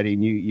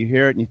songwriting. You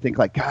hear it and you think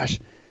like, gosh,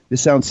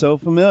 this sounds so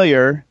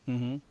familiar.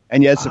 Mm-hmm.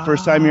 And yet it's the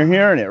first time you're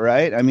hearing it,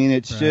 right? I mean,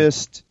 it's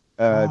just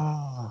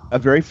a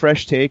very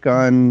fresh take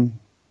on,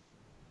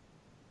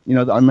 you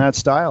know, on that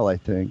style, I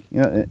think.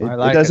 You know,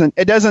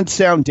 it doesn't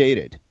sound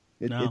dated.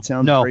 It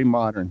sounds very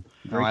modern.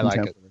 Very I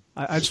like it.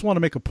 I just want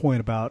to make a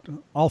point about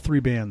all three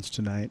bands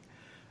tonight.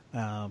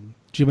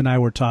 Jim and I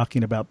were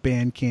talking about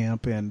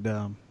Bandcamp and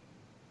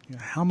you know,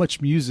 how much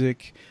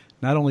music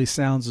not only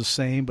sounds the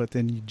same, but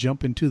then you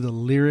jump into the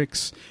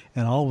lyrics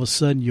and all of a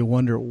sudden you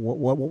wonder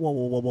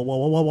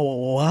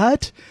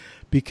what?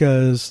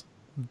 Because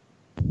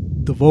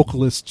the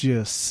vocalist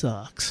just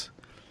sucks.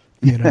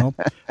 You know,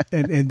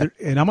 and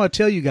I'm going to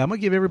tell you guys, I'm going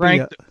to give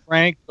everybody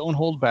Frank, don't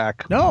hold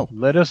back. No,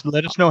 let us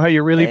know how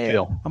you really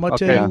feel. I'm going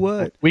to tell you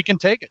what, we can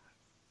take it.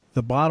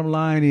 The bottom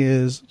line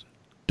is,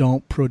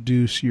 don't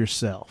produce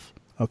yourself,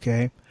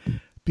 okay?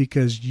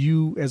 Because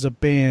you, as a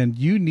band,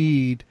 you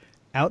need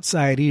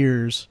outside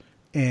ears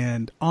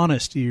and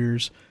honest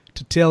ears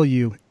to tell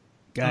you,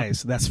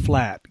 guys, that's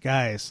flat.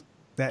 Guys,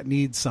 that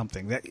needs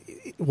something. That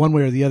one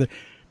way or the other.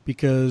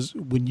 because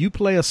when you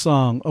play a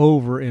song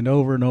over and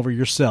over and over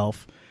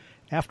yourself,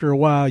 after a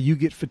while you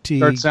get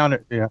fatigued. Start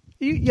sounding,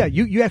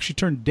 You actually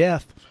turn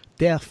deaf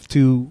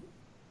to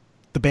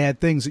the bad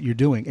things that you're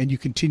doing, and you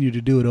continue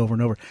to do it over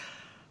and over.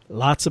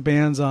 Lots of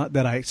bands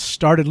that I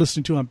started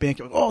listening to on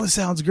Bandcamp, oh, this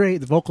sounds great.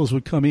 The vocals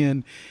would come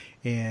in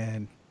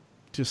and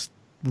just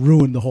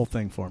ruin the whole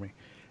thing for me.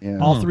 Yeah.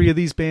 All three of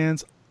these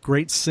bands,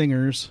 great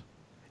singers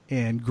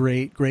and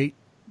great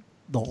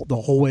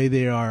the whole way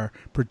they are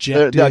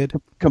projected.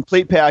 The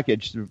complete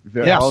package.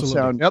 They all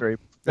sound very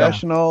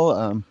professional.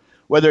 Yeah.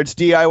 Whether it's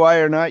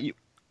DIY or not, you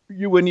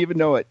wouldn't even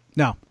know it.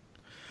 No,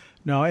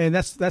 and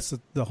that's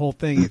the whole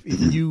thing.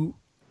 If you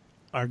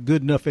are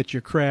good enough at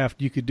your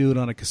craft, you could do it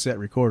on a cassette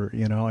recorder.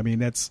 I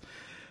mean,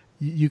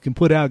 you can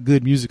put out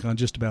good music on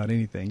just about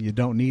anything. You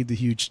don't need the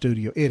huge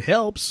studio. It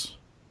helps.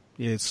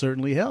 It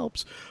certainly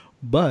helps,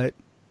 but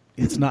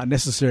it's not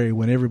necessary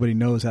when everybody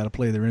knows how to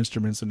play their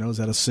instruments and knows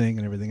how to sing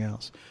and everything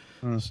else.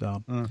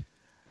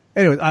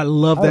 Anyway, I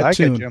love that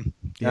tune. It, Jim.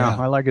 Yeah,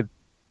 I like it.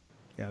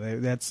 Yeah,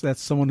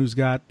 that's someone he's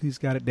got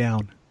it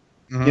down.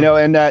 Mm-hmm.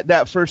 And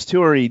that first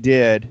tour he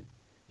did,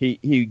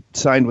 he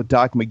signed with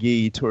Doc McGee.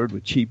 He toured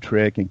with Cheap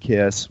Trick and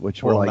Kiss,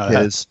 which were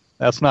his.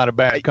 That's not a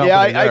bad company. Yeah,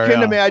 I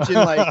couldn't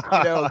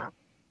imagine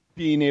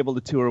being able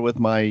to tour with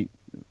my,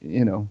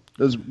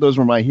 those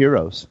were my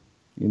heroes.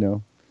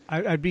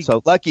 I'd be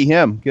so lucky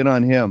him. Good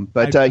on him.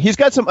 But he's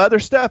got some other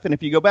stuff, and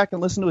if you go back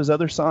and listen to his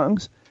other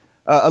songs,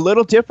 a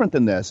little different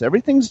than this.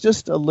 Everything's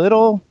just a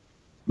little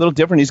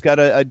different. He's got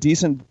a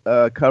decent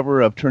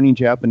cover of Turning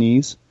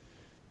Japanese,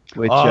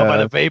 which by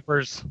the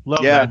Vapors.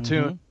 Love that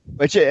tune.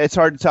 Which it's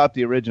hard to top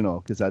the original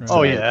because that's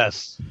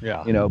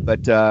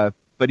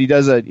but he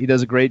does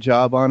a great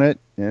job on it,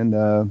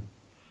 and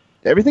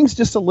everything's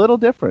just a little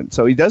different.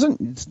 So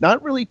it's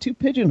not really too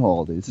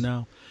pigeonholed.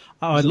 No.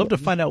 Oh, I'd love to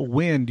find out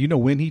when. Do you know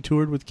when he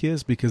toured with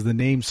Kiss? Because the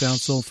name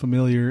sounds so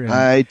familiar.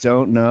 I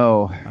don't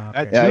know.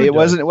 Okay. It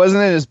wasn't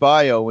in his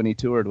bio when he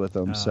toured with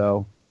them.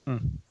 So,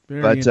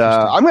 but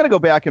I'm going to go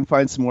back and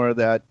find some more of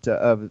that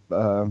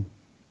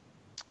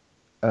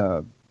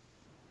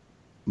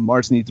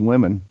Mars Needs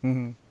Women.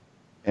 Mm-hmm.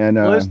 And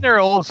isn't there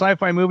an old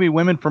sci-fi movie,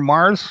 Women from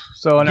Mars?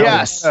 So now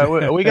yes,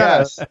 we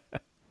got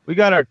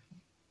our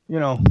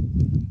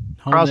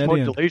cross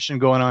modulation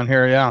going on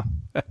here. Yeah.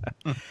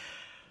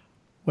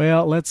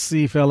 Well, let's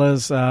see,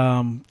 fellas.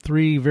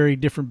 3 very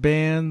different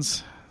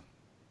bands,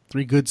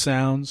 3 good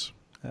sounds.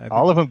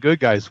 All of them good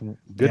guys.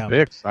 Good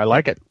picks. I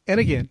like it. And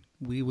again,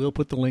 we will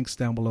put the links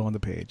down below on the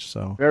page.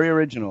 So very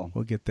original.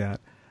 We'll get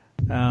that.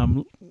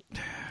 Now,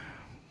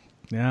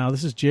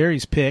 this is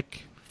Jerry's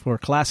pick for a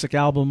classic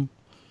album.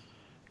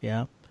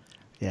 Yeah.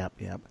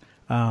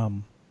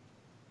 I'm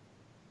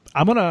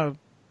going to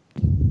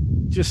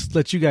just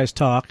let you guys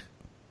talk.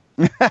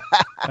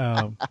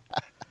 Darn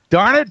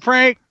it,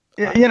 Frank.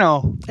 And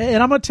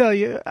I'm going to tell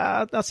you,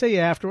 I'll say you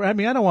after. I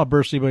mean, I don't want to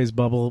burst anybody's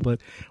bubble, but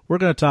we're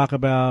going to talk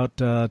about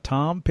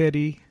Tom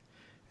Petty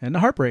and the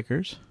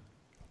Heartbreakers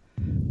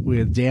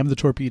with Damn the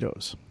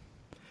Torpedoes.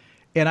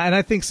 And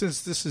I think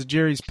since this is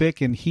Jerry's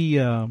pick, and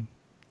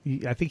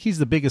I think he's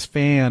the biggest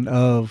fan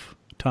of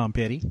Tom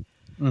Petty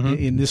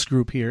in this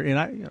group here.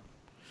 And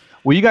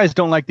well, you guys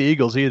don't like the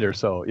Eagles either,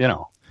 so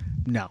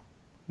No.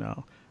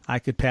 I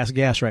could pass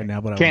gas right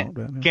now, but I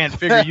won't. Can't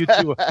figure you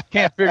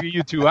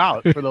two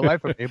out for the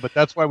life of me. But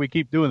that's why we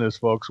keep doing this,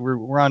 folks.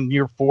 We're on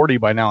year 40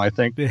 by now, I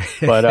think.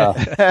 But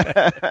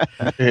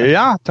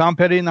Tom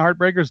Petty and the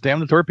Heartbreakers, Damn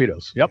the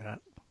Torpedoes. Yep. Yeah.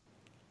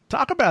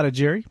 Talk about it,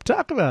 Jerry.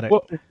 Talk about it.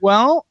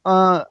 Well,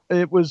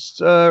 it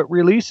was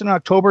released in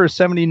October of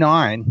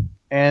 '79,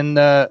 and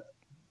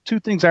 2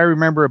 things I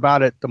remember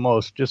about it the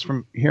most, just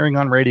from hearing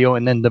on radio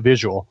and then the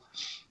visual,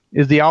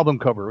 is the album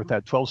cover with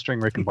that 12-string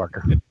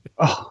Rickenbacker.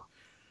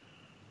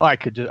 I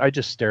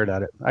just stared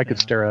at it. I could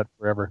stare at it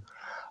forever.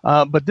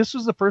 But this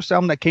was the first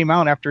album that came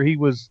out after he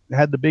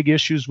had the big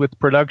issues with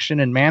production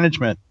and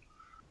management.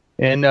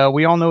 And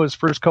we all know his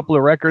first couple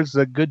of records,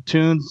 the Good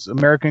Tunes,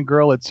 American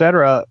Girl,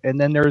 etc. And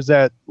then there's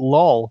that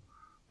lull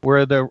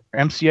where the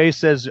MCA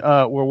says,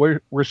 well,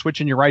 we're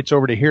switching your rights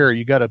over to here.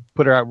 You got to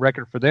put out a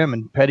record for them.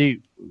 And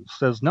Petty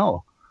says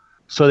no.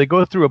 So they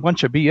go through a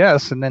bunch of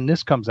BS, and then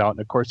this comes out, and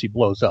of course he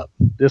blows up.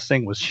 This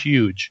thing was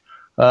huge.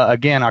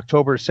 Again,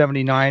 October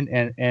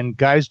 79, and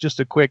guys, just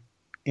a quick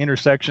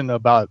intersection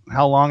about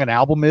how long an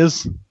album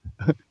is.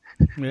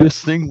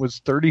 This thing was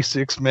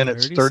 36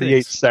 minutes,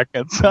 38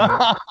 seconds.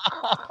 I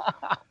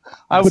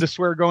would have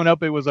swear growing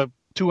up it was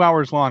 2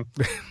 hours long.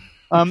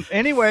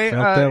 Anyway,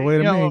 felt that way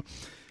to me.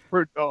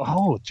 At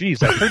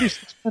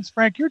 36 minutes,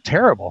 Frank, you're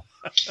terrible.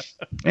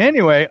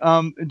 Anyway,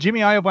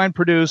 Jimmy Iovine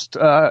produced.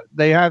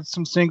 They had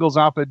some singles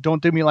off it.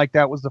 Don't Do Me Like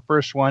That was the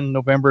first one,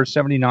 November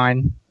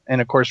 79,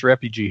 and of course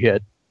Refugee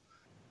hit,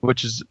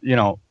 which is,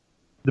 the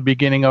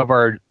beginning of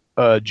our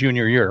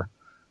junior year.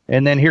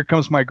 And then Here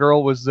Comes My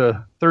Girl was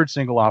the third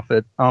single off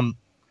it.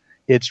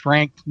 It's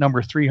ranked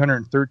number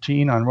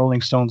 313 on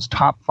Rolling Stone's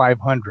Top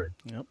 500,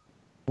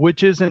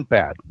 which isn't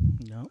bad.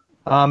 No.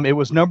 It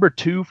was number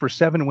 2 for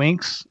 7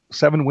 weeks,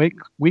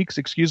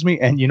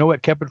 and you know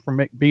what kept it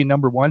from being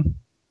number 1?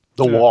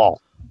 The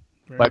Wall.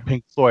 by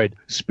Pink Floyd.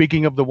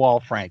 Speaking of The Wall,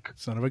 Frank.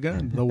 Son of a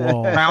gun. The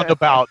Wall.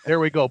 Roundabout. There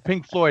we go.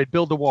 Pink Floyd,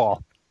 Build the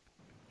Wall.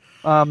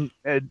 Don't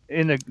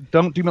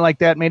Do Me Like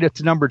That made it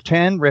to number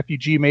 10.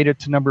 Refugee made it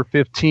to number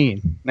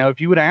 15. Now,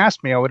 if you would have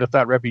asked me, I would have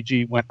thought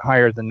Refugee went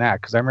higher than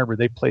that because I remember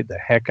they played the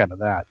heck out of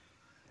that.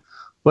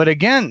 But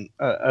again,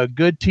 a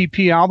good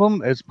TP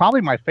album is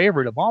probably my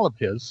favorite of all of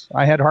his.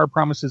 I had Hard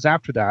Promises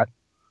after that.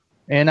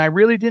 And I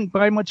really didn't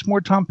buy much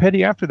more Tom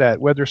Petty after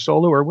that, whether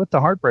solo or with the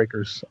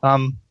Heartbreakers.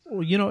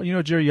 Well, you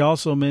know, Jerry, you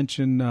also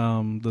mentioned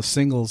the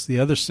singles. The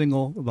other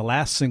single, the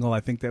last single I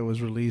think that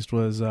was released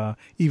was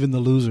Even the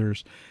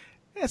Losers.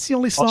 That's the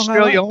only song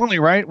Australia only,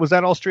 right? Was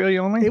that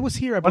Australia only? It was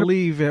here, I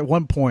believe, at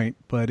one point,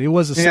 but it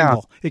was a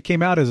single. It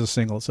came out as a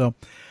single, so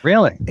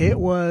really, it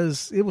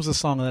was a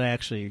song that I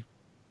actually,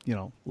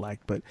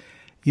 liked. But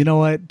you know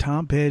what?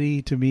 Tom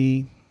Petty to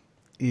me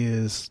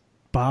is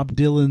Bob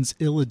Dylan's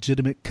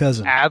illegitimate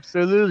cousin.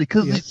 Absolutely,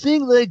 because they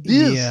sing like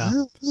this. Yeah.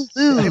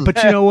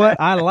 But you know what?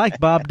 I like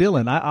Bob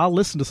Dylan. I'll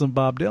listen to some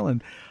Bob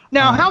Dylan.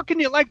 Now, how can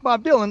you like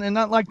Bob Dylan and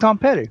not like Tom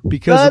Petty?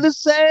 Because of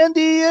San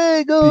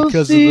Diego.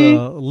 Because of the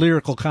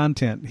lyrical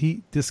content.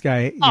 This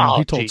guy,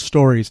 he told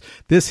stories.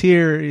 This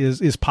here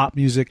is pop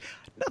music.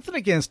 Nothing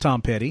against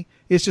Tom Petty.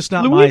 It's just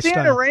not my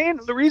style.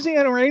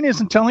 Louisiana Rain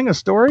isn't telling a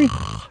story.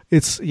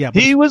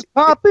 He was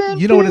popping.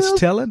 You know what it's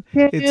telling?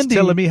 It's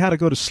telling me how to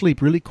go to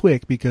sleep really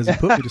quick because it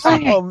put me to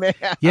sleep. Oh man.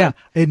 Yeah,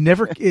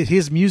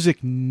 his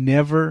music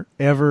never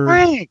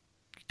ever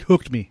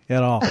hooked me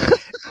at all.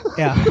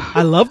 Yeah,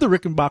 I love the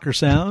Rickenbacker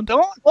sound.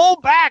 Don't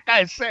hold back,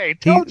 I say.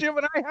 Tell Jim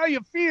and I how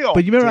you feel.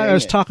 But you remember I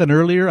was talking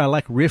earlier. I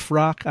like riff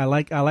rock. I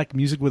like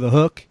music with a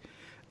hook.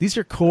 These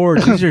are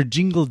chords. These are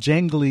jingle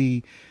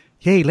jangly.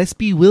 Hey, let's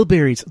be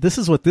Wilburys. This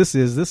is what this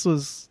is. This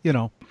was,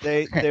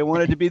 They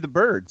wanted to be the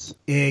Byrds.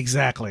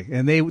 Exactly,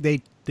 and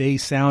they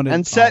sounded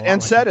and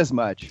said as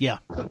much. Yeah.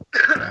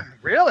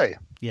 Really?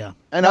 Yeah.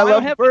 And I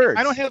love birds.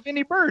 I don't have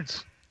any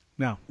birds.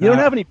 No. You don't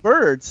have any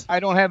birds?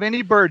 I don't have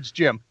any birds,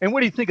 Jim. And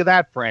what do you think of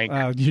that, Frank?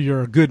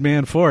 You're a good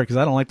man for it because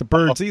I don't like the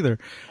birds either.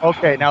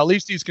 Okay, now at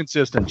least he's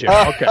consistent, Jim.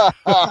 Okay.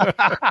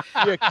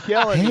 You're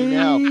killing me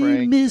now,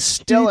 Frank.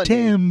 Mr.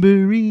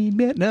 Tambourine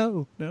Man.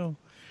 No.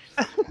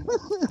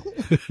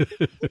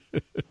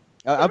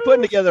 I'm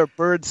putting together a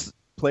birds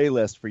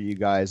playlist for you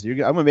guys. I'm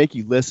going to make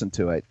you listen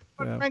to it.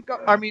 Frank,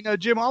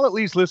 Jim, I'll at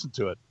least listen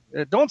to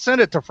it. Don't send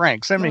it to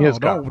Frank. Send me his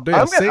copy.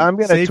 I'm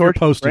going to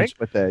torture Frank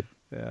with it.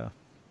 Yeah.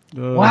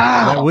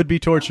 Wow. That would be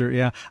torture,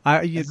 yeah.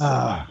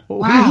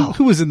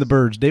 Who was in the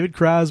Byrds? David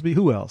Crosby?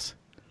 Who else?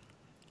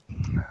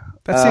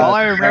 That's all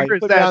I remember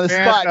is that on the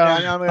spot.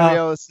 Now I'm going to be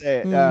able to say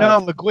it.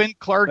 No, McGuinn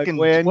Clark and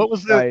what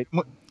was the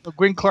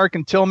McGuinn Clark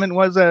and Tillman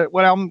was that?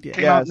 What album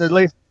came out in the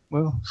late?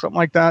 Well, something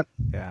like that.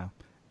 Yeah.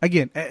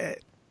 Again,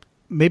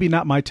 maybe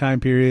not my time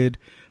period,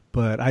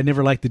 but I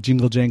never liked the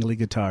jingle jangly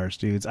guitars,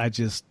 dudes.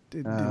 It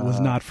was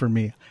not for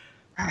me.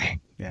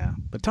 Yeah,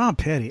 but Tom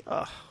Petty,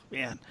 oh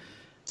man.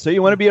 So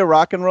you want to be a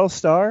rock and roll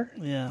star?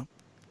 Yeah.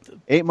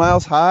 8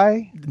 Miles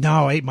High?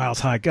 No, 8 Miles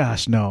High.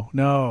 Gosh, no.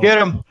 Get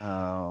him.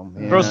 Oh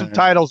man. Throw some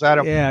titles at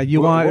him. Yeah,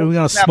 we're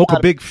gonna smoke a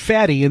big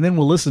fatty and then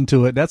we'll listen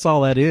to it. That's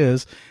all that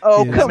is.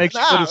 Oh, that makes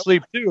you go to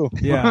sleep too.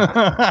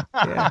 Yeah.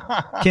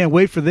 Can't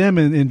wait for them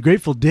and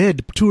Grateful Dead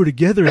to tour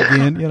together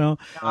again.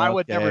 I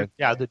would never.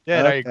 Yeah, the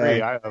Dead.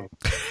 Okay. I agree.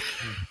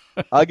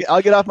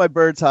 I'll get off my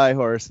bird's high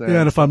horse then. Yeah,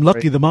 and if I'm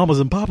lucky, the mamas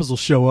and papas will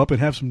show up and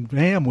have some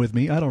ham with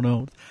me. I don't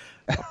know.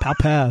 I'll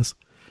pass.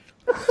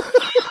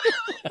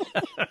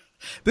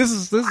 This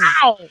is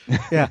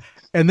yeah,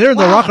 and they're in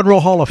the Rock and Roll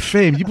Hall of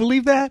Fame. You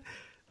believe that?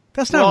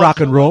 That's not rock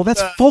and roll.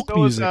 That's folk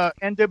music.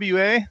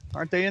 NWA,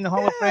 aren't they in the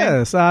Hall of Fame?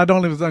 Yes, I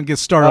don't even get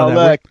started on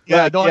that.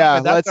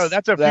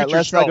 That's a future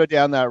let's show. not go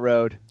down that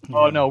road.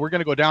 Oh no, we're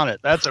gonna go down it.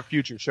 That's a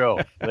future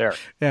show. There.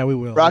 Yeah, we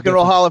will. Rock and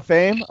Roll Hall of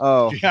Fame.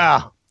 Oh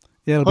yeah.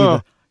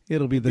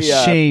 It'll be the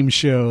shame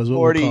show. Is what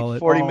 40, we'll call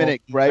it.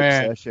 40-minute gripe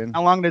session.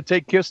 How long did it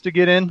take Kiss to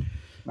get in?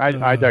 I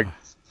digress.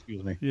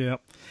 Excuse me. Yeah.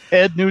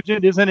 Ed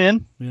Nugent isn't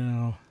in.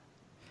 Yeah.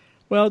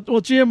 Well,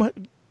 Jim,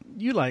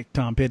 you like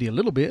Tom Petty a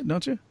little bit,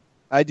 don't you?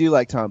 I do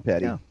like Tom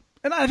Petty. Yeah.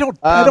 And I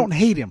don't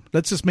hate him.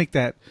 Let's just make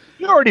that.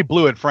 You already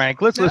blew it,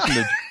 Frank. Let's listen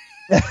to.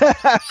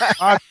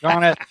 Oh,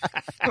 darn it.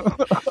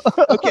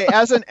 Okay,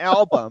 as an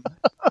album,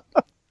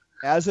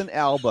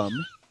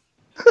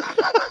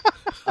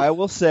 I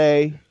will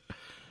say,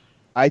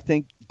 I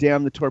think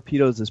 "Damn the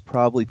Torpedoes" is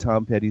probably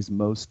Tom Petty's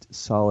most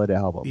solid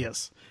album.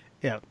 Yes.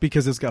 Yeah,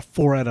 because it's got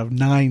 4 out of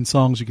 9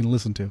 songs you can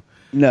listen to.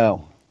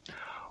 No.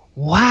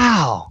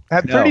 Wow.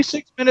 At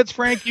 36 minutes,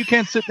 Frank, you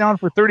can't sit down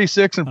for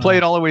 36 and play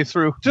it all the way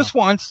through. Just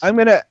once.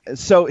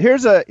 So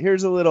here's a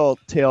little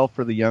tale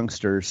for the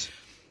youngsters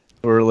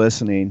who are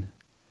listening.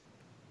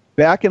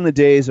 Back in the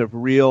days of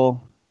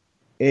real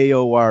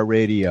AOR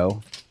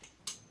radio,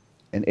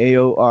 and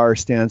AOR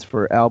stands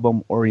for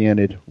Album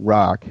Oriented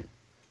Rock.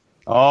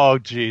 Oh,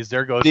 geez,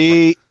 there goes.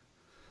 The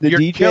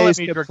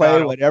DJs could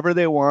play whatever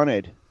they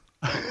wanted.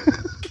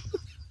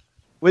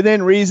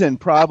 Within reason,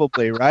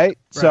 probably, right?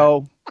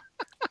 So,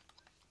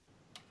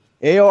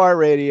 AOR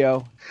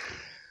radio,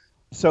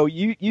 So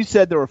you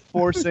said there were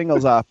 4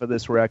 singles off of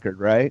this record,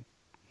 right?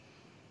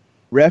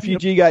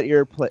 Refugee got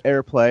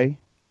airplay.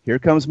 Here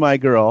Comes My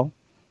Girl.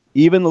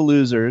 Even the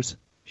Losers.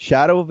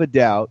 Shadow of a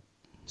Doubt.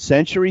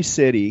 Century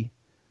City.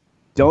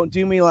 Don't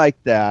Do Me Like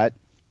That.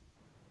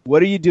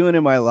 What Are You Doing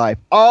in My Life?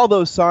 All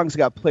those songs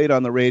got played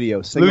on the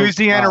radio.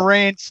 Louisiana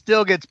Rain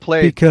still gets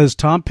played. Because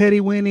Tom Petty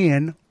went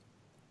in.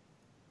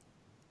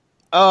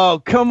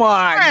 Oh, come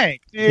on. Hey,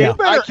 dude, Yeah. you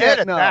better I can't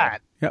edit know.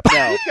 that. Yep.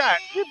 No.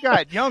 You've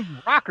got young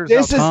rockers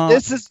This out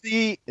is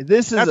there.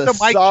 this is That's a a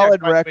mic solid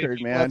check, by the way, record,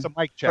 people. man. That's a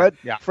mic check.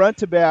 Front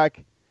to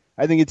back,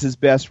 I think it's his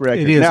best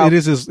record. It is. Now, It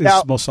is his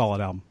now, most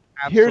solid album.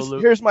 Absolutely.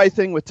 Here's my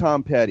thing with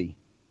Tom Petty.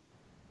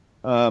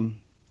 And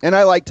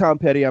I like Tom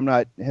Petty. I'm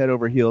not head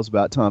over heels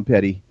about Tom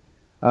Petty.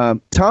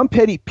 Tom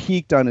Petty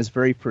peaked on his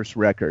very first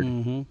record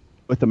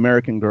with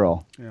American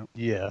Girl.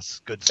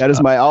 Yes, good stuff. That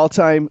is my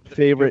all-time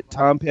favorite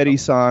Tom Petty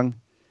song.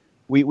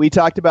 We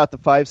talked about the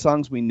 5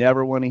 songs we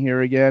never want to hear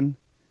again.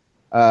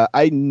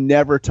 I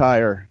never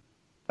tire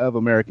of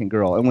American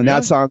Girl. And when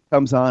that song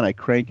comes on, I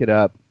crank it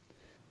up.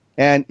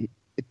 And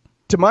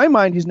to my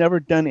mind, he's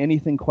never done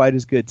anything quite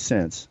as good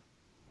since.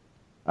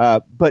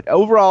 But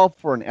overall,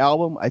 for an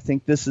album, I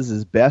think this is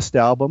his best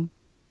album.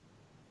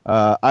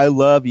 I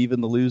love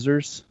Even the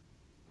Losers.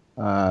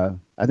 I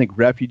think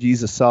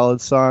Refugee's a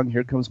solid song.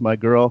 Here Comes My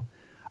Girl.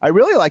 I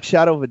really like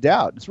Shadow of a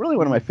Doubt. It's really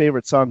one of my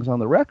favorite songs on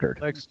the record.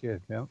 Looks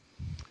good, yeah.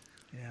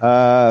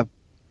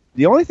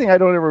 The only thing I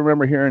don't ever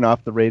remember hearing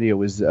off the radio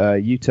was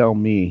You Tell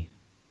Me.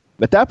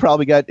 But that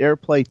probably got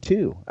airplay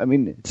too. I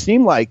mean, it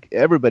seemed like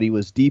everybody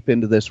was deep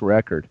into this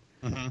record.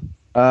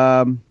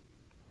 But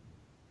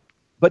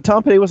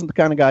Tom Petty wasn't the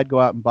kind of guy I'd go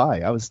out and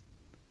buy.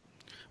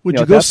 Would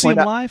you go see him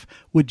live?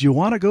 Would you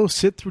want to go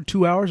sit through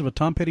 2 hours of a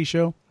Tom Petty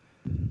show?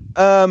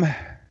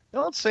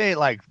 Don't say it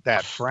like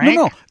that, Frank.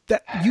 No.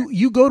 That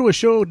you go to a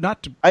show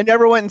not to. I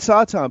never went and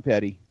saw Tom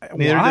Petty.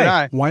 Neither did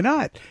I. Why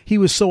not? He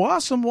was so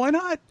awesome. Why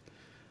not?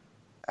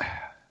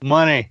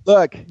 Money.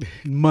 Look,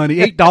 money.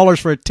 $8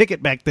 for a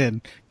ticket back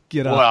then.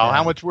 Get out. Well,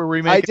 how much were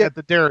we making at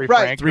the dairy,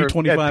 right, Frank?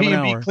 $3.25 an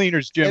hour.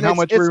 Cleaners, Jim. And how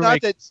much were we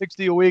making? that,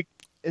 60 a week.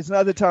 It's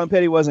not that Tom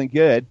Petty wasn't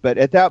good, but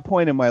at that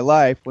point in my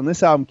life, when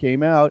this album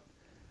came out,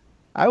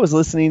 I was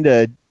listening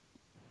to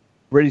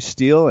British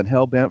Steel and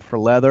Hellbent for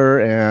Leather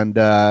and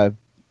Van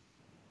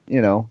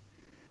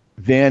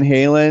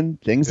Halen,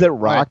 things that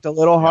rocked a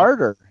little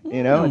harder,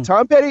 And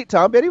Tom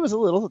Petty was a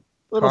little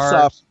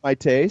soft for my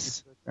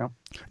taste. Yeah.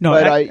 No,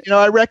 but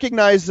I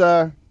recognize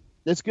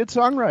it's good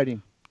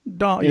songwriting.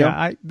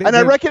 I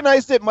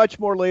recognized it much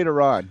more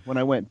later on when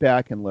I went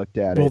back and looked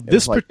at it.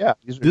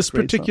 This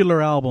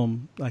particular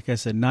album, like I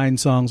said, 9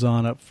 songs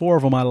on it. 4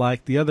 of them I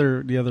like. The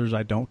others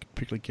I don't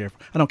particularly care for.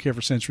 I don't care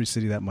for Century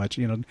City that much.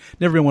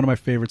 Never been one of my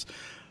favorites.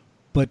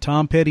 But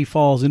Tom Petty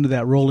falls into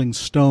that Rolling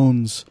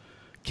Stones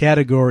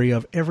category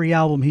of every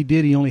album he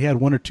did, he only had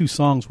 1 or 2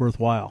 songs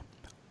worthwhile,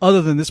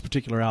 other than this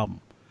particular album.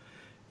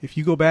 If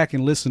you go back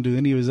and listen to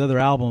any of his other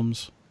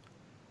albums,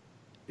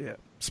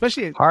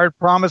 especially Hard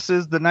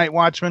Promises, The Night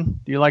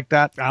Watchman. Do you like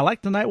that? I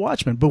like The Night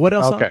Watchman, but what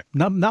else? Okay.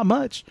 Not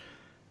much.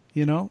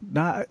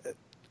 Not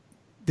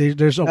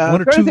there's a 1 or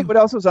 2. I'm trying to think what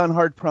else was on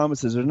Hard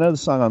Promises. There's another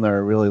song on there I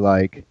really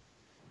like.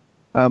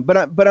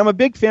 But I'm a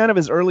big fan of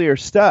his earlier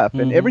stuff,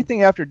 and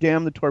everything after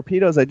Damn the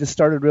Torpedoes, I just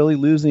started really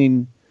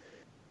losing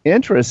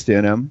interest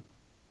in him,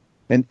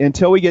 and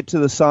until we get to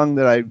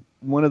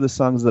one of the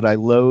songs that I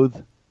loathe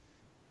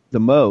the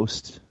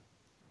most,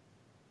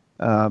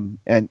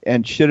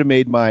 and should have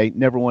made my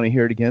Never Want to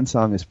Hear It Again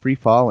song is Free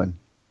Fallin'.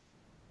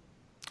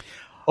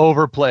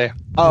 Overplay.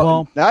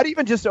 Oh, not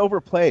even just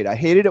overplayed. I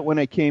hated it when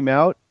it came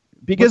out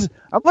because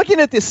I'm looking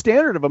at the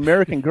standard of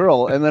American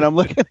Girl, and then I'm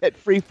looking at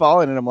Free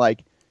Fallin', and I'm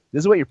like, this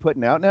is what you're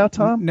putting out now,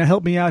 Tom? Now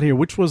help me out here.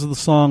 Which was the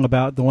song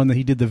about the one that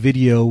he did the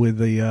video with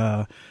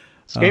the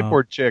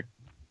skateboard chick?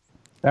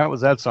 That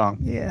was that song.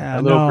 Yeah,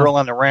 that little girl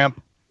on the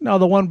ramp. No,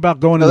 the one about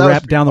going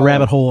down the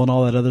rabbit hole and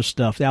all that other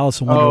stuff. The Alice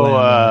in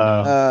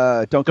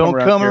Wonderland. Don't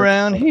come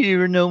around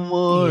here no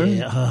more.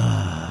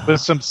 Yeah.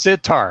 With some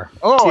sitar.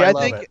 I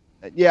think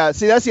it. Yeah,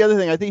 see, that's the other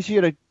thing. I think she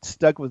would have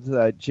stuck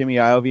with Jimmy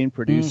Iovine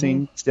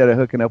producing instead of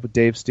hooking up with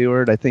Dave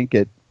Stewart. I think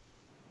it.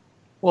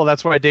 Well,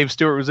 that's why Dave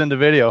Stewart was in the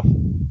video.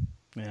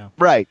 Yeah.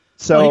 Right.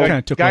 So he kind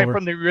of took guy over.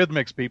 From the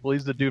Eurythmics, people.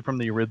 He's the dude from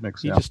the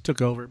Eurythmics. He just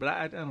took over, but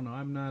I don't know.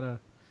 I'm not a.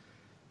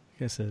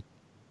 Like I said.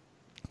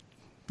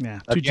 Yeah.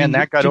 Again,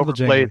 that got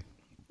overplayed.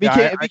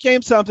 It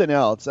became something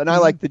else, and I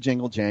like the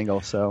jingle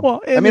jangle. So,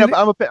 well,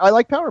 I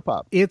like power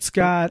pop. It's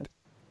got.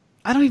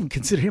 I don't even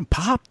consider him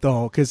pop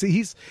though, because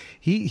he's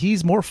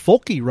more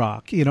folky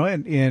rock,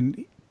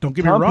 and don't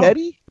get me wrong.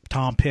 Petty?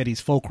 Tom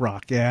Petty's folk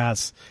rock,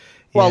 yes.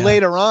 Well,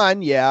 later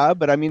on, yeah,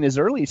 but I mean his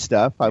early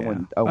stuff, I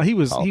wouldn't. He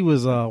was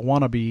a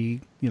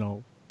wannabe,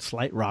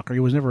 slight rocker. He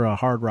was never a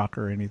hard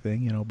rocker or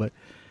anything, but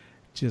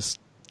just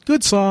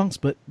good songs,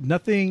 but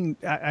nothing.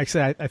 I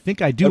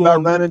think I do. What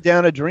about Running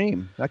Down a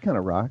Dream? That kind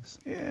of rocks.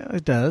 Yeah,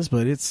 it does,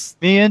 but it's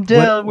me and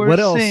Del what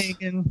else?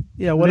 singing.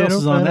 Yeah, what else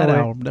is on that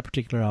album? That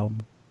particular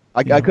album.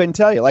 I couldn't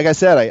tell you. Like I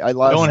said, I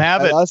lost. Don't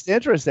have it. Lost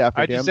interest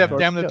after. I just have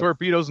Damn the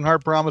Torpedoes and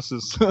Hard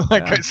Promises.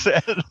 I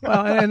said.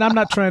 Well, and I'm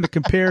not trying to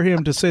compare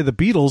him to say the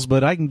Beatles,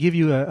 but I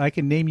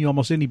can name you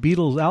almost any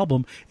Beatles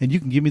album, and you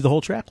can give me the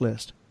whole track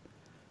list.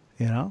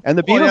 You know, and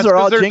the Beatles are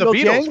all jingle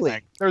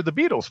jangly. They're the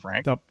Beatles,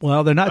 Frank.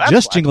 Well, they're not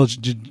just jingle.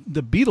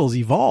 The Beatles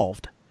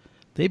evolved.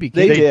 They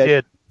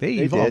did. They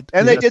evolved,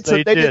 and they did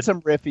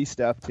some riffy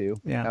stuff too.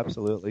 Yeah,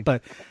 absolutely.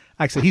 But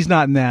like I said, he's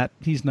not in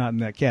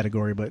that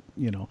category. But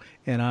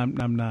and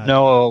I'm not.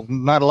 No,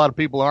 not a lot of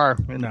people are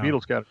in the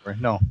Beatles category.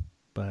 No.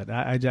 But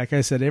I like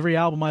I said, every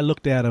album I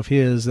looked at of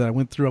his that I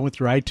went through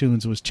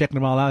iTunes and was checking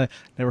them all out.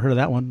 Never heard of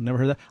that one. Never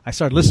heard that. I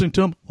started listening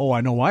to them. Oh, I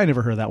know why I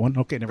never heard that one.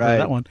 Okay, never heard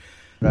that one.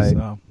 Right.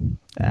 So,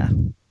 yeah.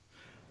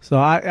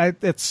 So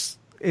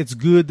it's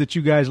good that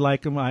you guys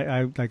like him.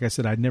 I like I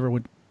said, I never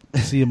would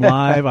see him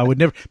live. I would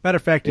never. Matter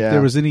of fact, if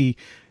there was any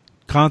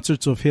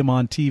concerts of him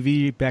on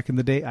TV back in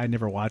the day, I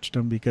never watched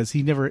him because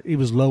he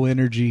was low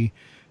energy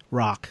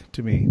rock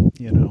to me.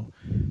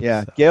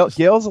 Yeah, so.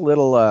 Gail's a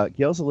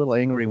little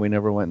angry we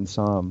never went and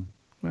saw him.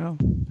 Well,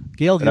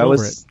 Gail, get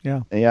over it.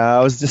 Yeah. Yeah, I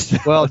was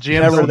just. Well,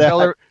 Jim,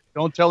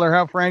 don't tell her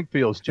how Frank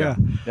feels, Jim.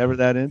 Yeah. Never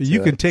that into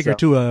You can take her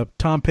to a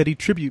Tom Petty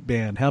tribute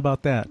band. How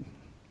about that?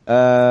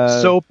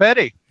 So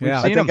Petty.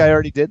 I think I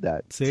already did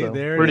that. See, so.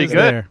 there pretty it is.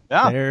 good. There.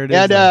 Yeah. There it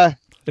is.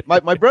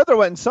 And my brother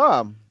went and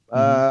saw him.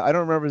 I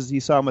don't remember if he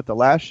saw him at the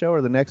last show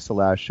or the next to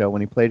last show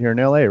when he played here in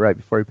L.A. right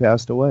before he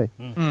passed away.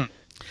 Mm.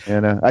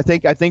 And I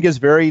think his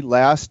very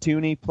last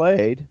tune he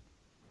played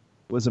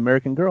was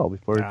American Girl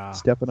before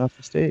stepping off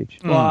the stage.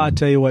 Well, I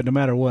tell you what, no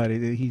matter what,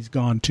 he's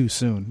gone too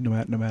soon.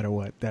 No matter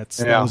what, that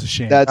was a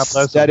shame.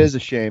 That is a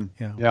shame.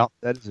 Yeah,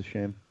 that is a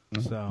shame.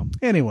 So,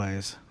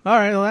 anyways, all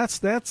right. Well,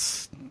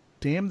 that's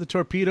Damn the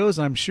Torpedoes.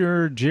 I'm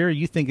sure, Jerry,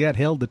 you think that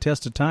held the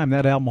test of time.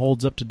 That album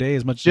holds up today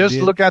as much as just it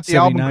did. Look at the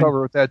 79. album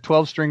cover with that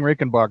 12-string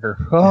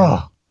Rickenbacker.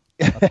 Oh,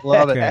 I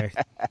love it.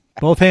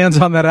 Both hands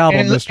on that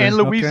album, mister. And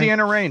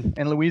Louisiana Rain.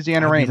 And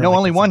Louisiana Rain. No,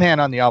 only one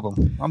hand on the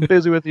album. I'm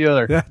busy with the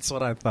other. That's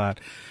what I thought.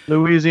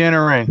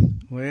 Louisiana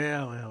Rain.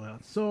 Well.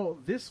 So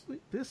this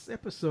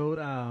episode,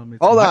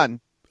 hold on.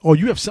 Oh,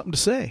 you have something to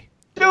say?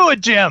 Do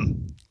it,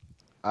 Jim.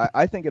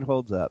 I think it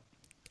holds up.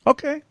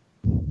 Okay.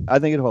 I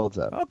think it holds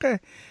up. Okay.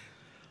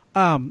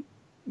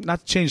 Not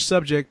to change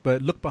subject,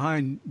 but look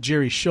behind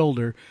Jerry's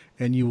shoulder,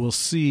 and you will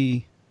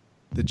see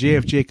the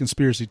JFJ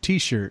Conspiracy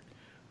T-shirt.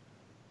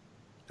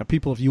 Now,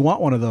 people, if you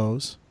want one of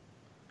those,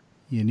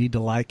 you need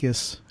to like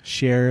us,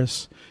 share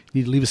us.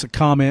 You need to leave us a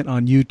comment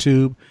on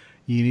YouTube.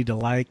 You need to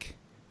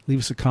leave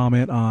us a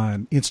comment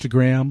on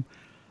Instagram.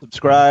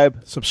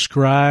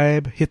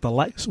 Subscribe. Hit the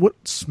like.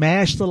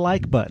 Smash the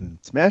like button.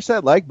 Smash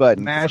that like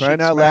button.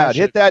 Crying out loud.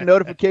 Hit that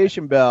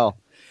notification bell.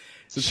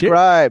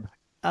 Subscribe.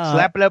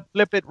 Slap it up,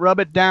 flip it, rub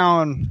it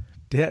down.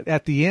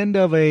 At the end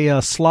of a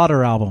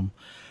Slaughter album,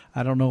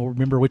 I don't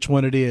remember which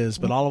one it is,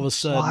 but all of a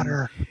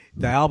sudden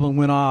the album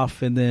went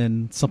off and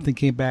then something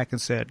came back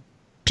and said,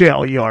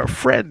 "Tell your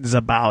friends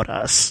about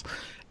us."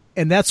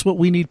 And that's what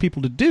we need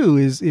people to do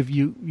is if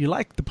you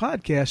like the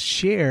podcast,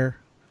 share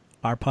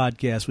our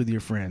podcast with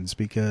your friends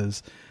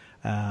because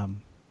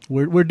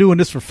we're doing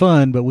this for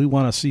fun, but we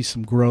want to see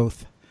some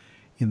growth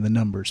in the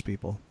numbers,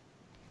 people.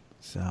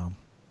 So...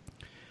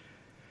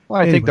 Well,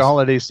 I think the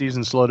holiday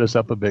season slowed us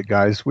up a bit,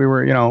 guys.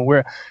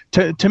 We're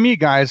to me,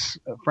 guys,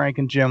 Frank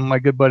and Jim, my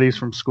good buddies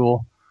from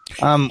school,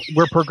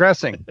 we're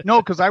progressing.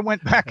 No, because I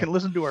went back and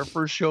listened to our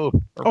first show.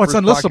 It's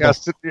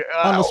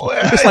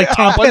unlistenable. It's like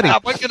Tom Petty. I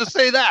wasn't going to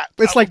say that.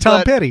 It's like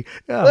Tom Petty.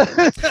 Yeah.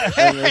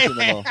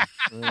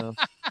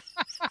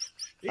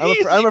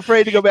 I'm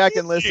afraid to go back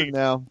and listen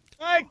now.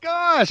 My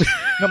gosh.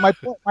 No,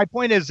 my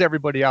point is,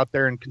 everybody out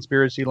there in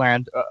conspiracy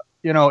land,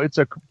 it's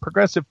a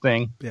progressive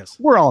thing. Yes.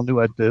 We're all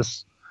new at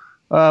this.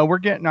 We're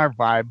getting our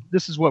vibe.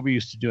 This is what we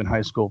used to do in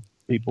high school,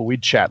 people.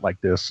 We'd chat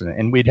like this,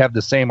 and we'd have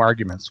the same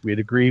arguments. We'd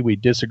agree,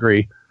 we'd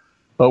disagree,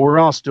 but we're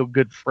all still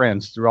good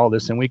friends through all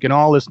this, and we can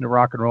all listen to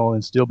rock and roll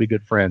and still be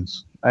good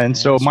friends. And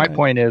so my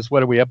point is,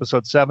 what are we,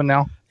 episode 7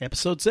 now?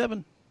 Episode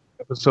 7.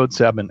 Episode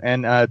 7.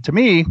 And to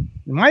me, in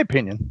my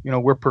opinion,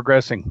 we're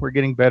progressing. We're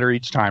getting better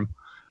each time.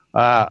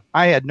 I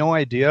had no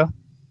idea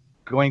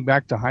going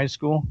back to high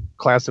school,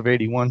 class of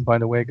 81, by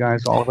the way,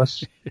 guys, all of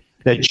us,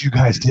 that you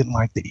guys didn't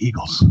like the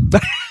Eagles.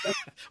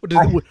 Would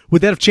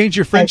that have changed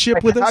your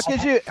friendship with us?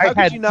 How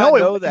could you not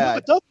know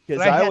that?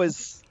 Because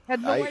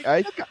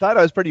I thought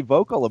I was pretty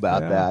vocal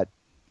about that.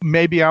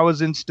 Maybe I was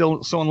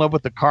so in love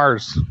with the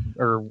Cars,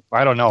 or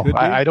I don't know.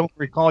 I don't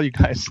recall you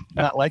guys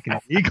not liking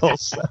the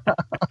Eagles.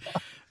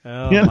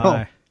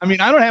 I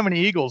mean, I don't have any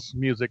Eagles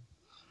music,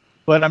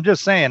 but I'm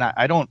just saying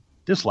I don't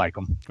dislike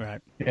them.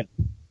 Right.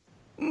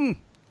 Yeah.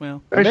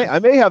 Well, I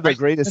may have the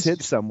greatest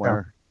hits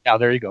somewhere. Yeah,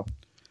 there you go.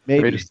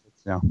 Maybe. Greatest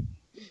hits now.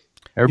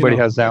 Everybody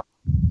has that.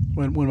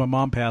 When my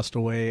mom passed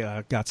away,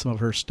 got some of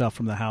her stuff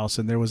from the house,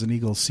 and there was an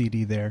Eagles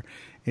CD there.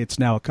 It's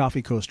now a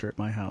coffee coaster at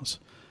my house.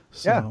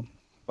 So, yeah.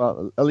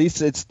 Well, at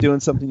least it's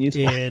doing something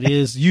useful. It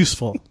is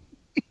useful.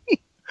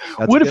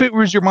 What if it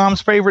was your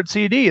mom's favorite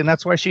CD and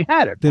that's why she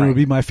had it? Then it would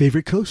be my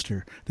favorite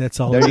coaster. That's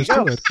all there is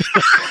to it.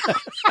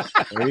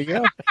 There you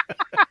go.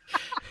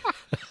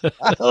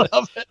 I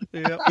love it.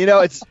 Yeah.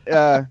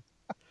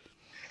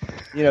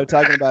 It's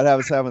talking about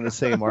us having the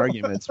same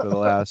arguments for the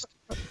last.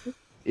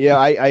 Yeah,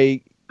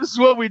 I This is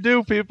what we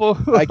do, people.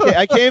 I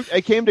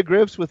came to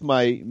grips with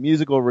my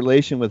musical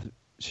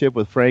relationship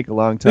with Frank a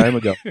long time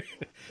ago.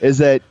 Is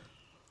that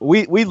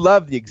we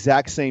love the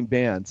exact same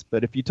bands,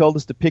 but if you told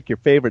us to pick your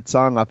favorite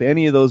song off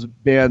any of those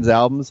bands'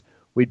 albums,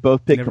 we'd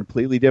both pick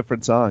completely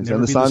different songs.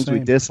 And the songs we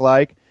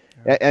dislike,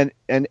 and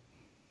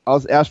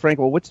I'll ask Frank,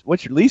 well,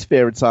 what's your least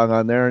favorite song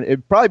on there? And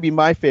it'd probably be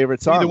my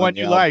favorite song. The one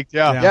you liked,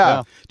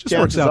 yeah. Just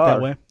works out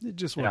that way. It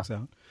just works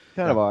out.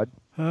 Kind of odd.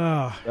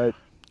 But,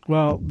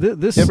 well,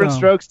 this different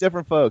strokes,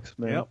 different folks,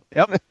 man.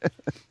 Yep.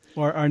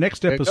 Our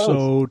next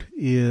episode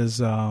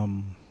is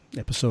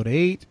episode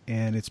 8,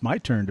 and it's my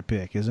turn to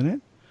pick, isn't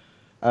it?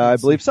 I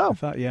believe so. I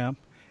thought, yeah.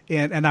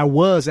 And I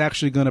was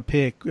actually going to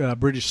pick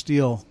British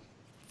Steel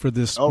for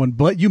this one,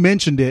 but you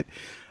mentioned it,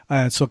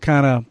 so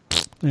kind of,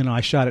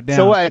 I shot it down.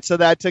 So what? So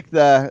that took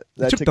the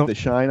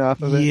shine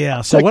off of it.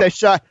 Yeah. So the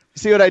shine.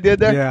 See what I did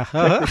there? Yeah.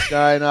 Took the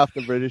shine off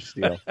the British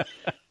Steel.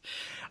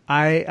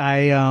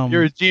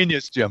 You're a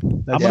genius,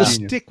 Jim. I'm going to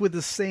stick with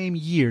the same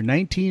year,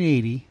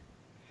 1980.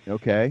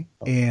 Okay.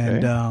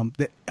 And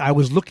I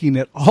was looking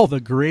at all the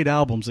great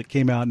albums that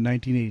came out in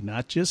 1980,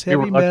 not just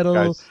heavy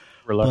metal,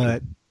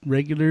 but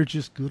regular,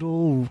 just good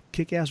old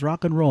kick-ass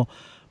rock and roll.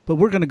 But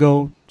we're going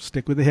to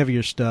stick with the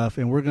heavier stuff,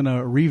 and we're going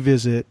to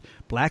revisit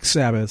Black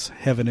Sabbath's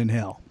Heaven and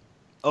Hell.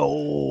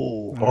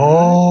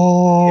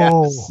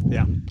 Yes.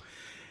 Yeah.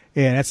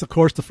 And that's, of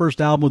course, the first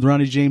album with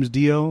Ronnie James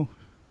Dio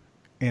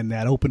and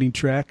that opening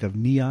track of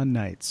Neon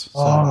Nights.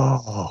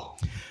 So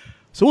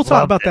we'll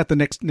talk about that the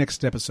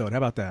next episode. How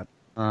about that?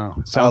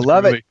 Sounds I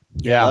love groovy. it.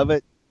 Yeah. Love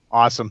it.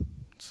 Awesome.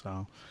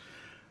 So,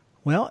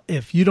 well,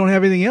 if you don't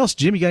have anything else,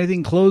 Jim, you got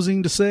anything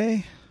closing to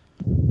say?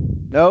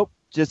 Nope.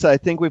 Just I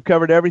think we've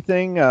covered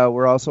everything.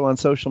 We're also on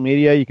social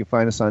media. You can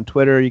find us on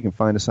Twitter. You can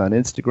find us on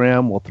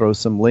Instagram. We'll throw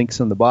some links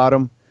in the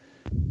bottom.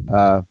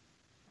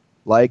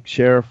 Like,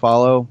 share,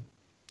 follow.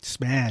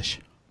 Smash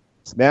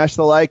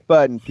the like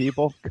button,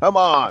 people. Come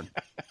on.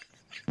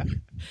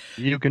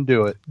 You can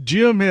do it.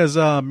 Jim has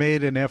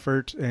made an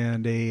effort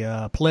and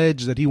a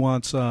pledge that he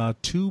wants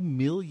 2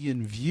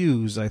 million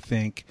views, I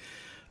think,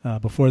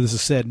 before this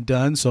is said and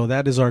done. So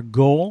that is our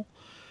goal.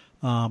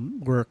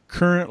 We're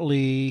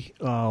currently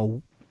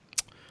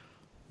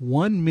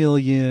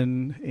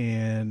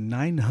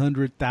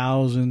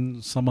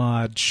 1,900,000 some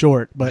odd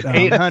short, but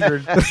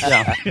 800.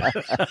 Yeah.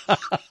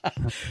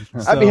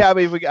 I'd be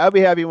happy. I'll be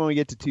happy when we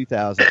get to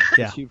 2,000.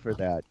 Yeah. Shoot for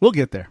that. We'll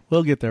get there.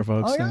 We'll get there,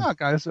 folks. Oh yeah,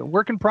 guys.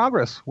 Work in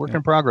progress.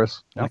 In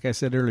progress. Like I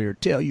said earlier,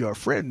 tell your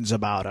friends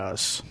about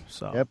us.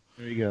 So. Yep.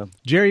 There you go.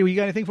 Jerry, you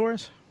got anything for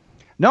us?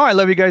 No, I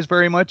love you guys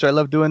very much. I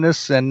love doing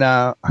this, and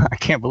I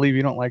can't believe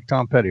you don't like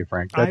Tom Petty,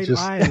 Frank. I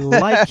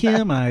like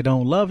him. I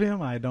don't love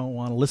him. I don't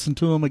want to listen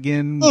to him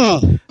again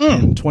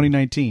in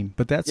 2019.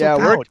 But that's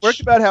worked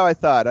about how I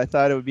thought. I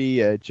thought it would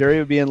be Jerry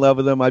would be in love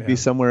with him. I'd be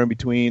somewhere in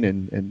between,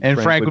 and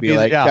Frank would be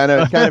like kind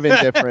of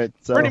indifferent.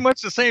 So. Pretty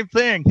much the same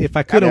thing. If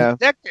I could have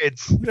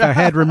decades, if I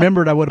had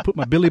remembered, I would have put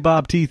my Billy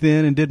Bob teeth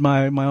in and did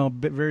my own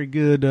very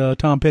good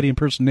Tom Petty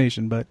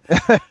impersonation. But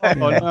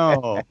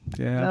no,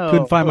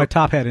 couldn't find my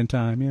top hat in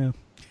time. Yeah.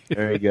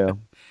 There you go.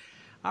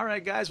 All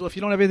right, guys. Well, if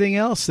you don't have anything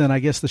else, then I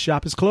guess the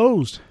shop is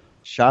closed.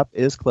 Shop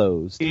is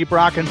closed. Keep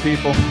rocking,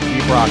 people.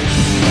 Keep rocking.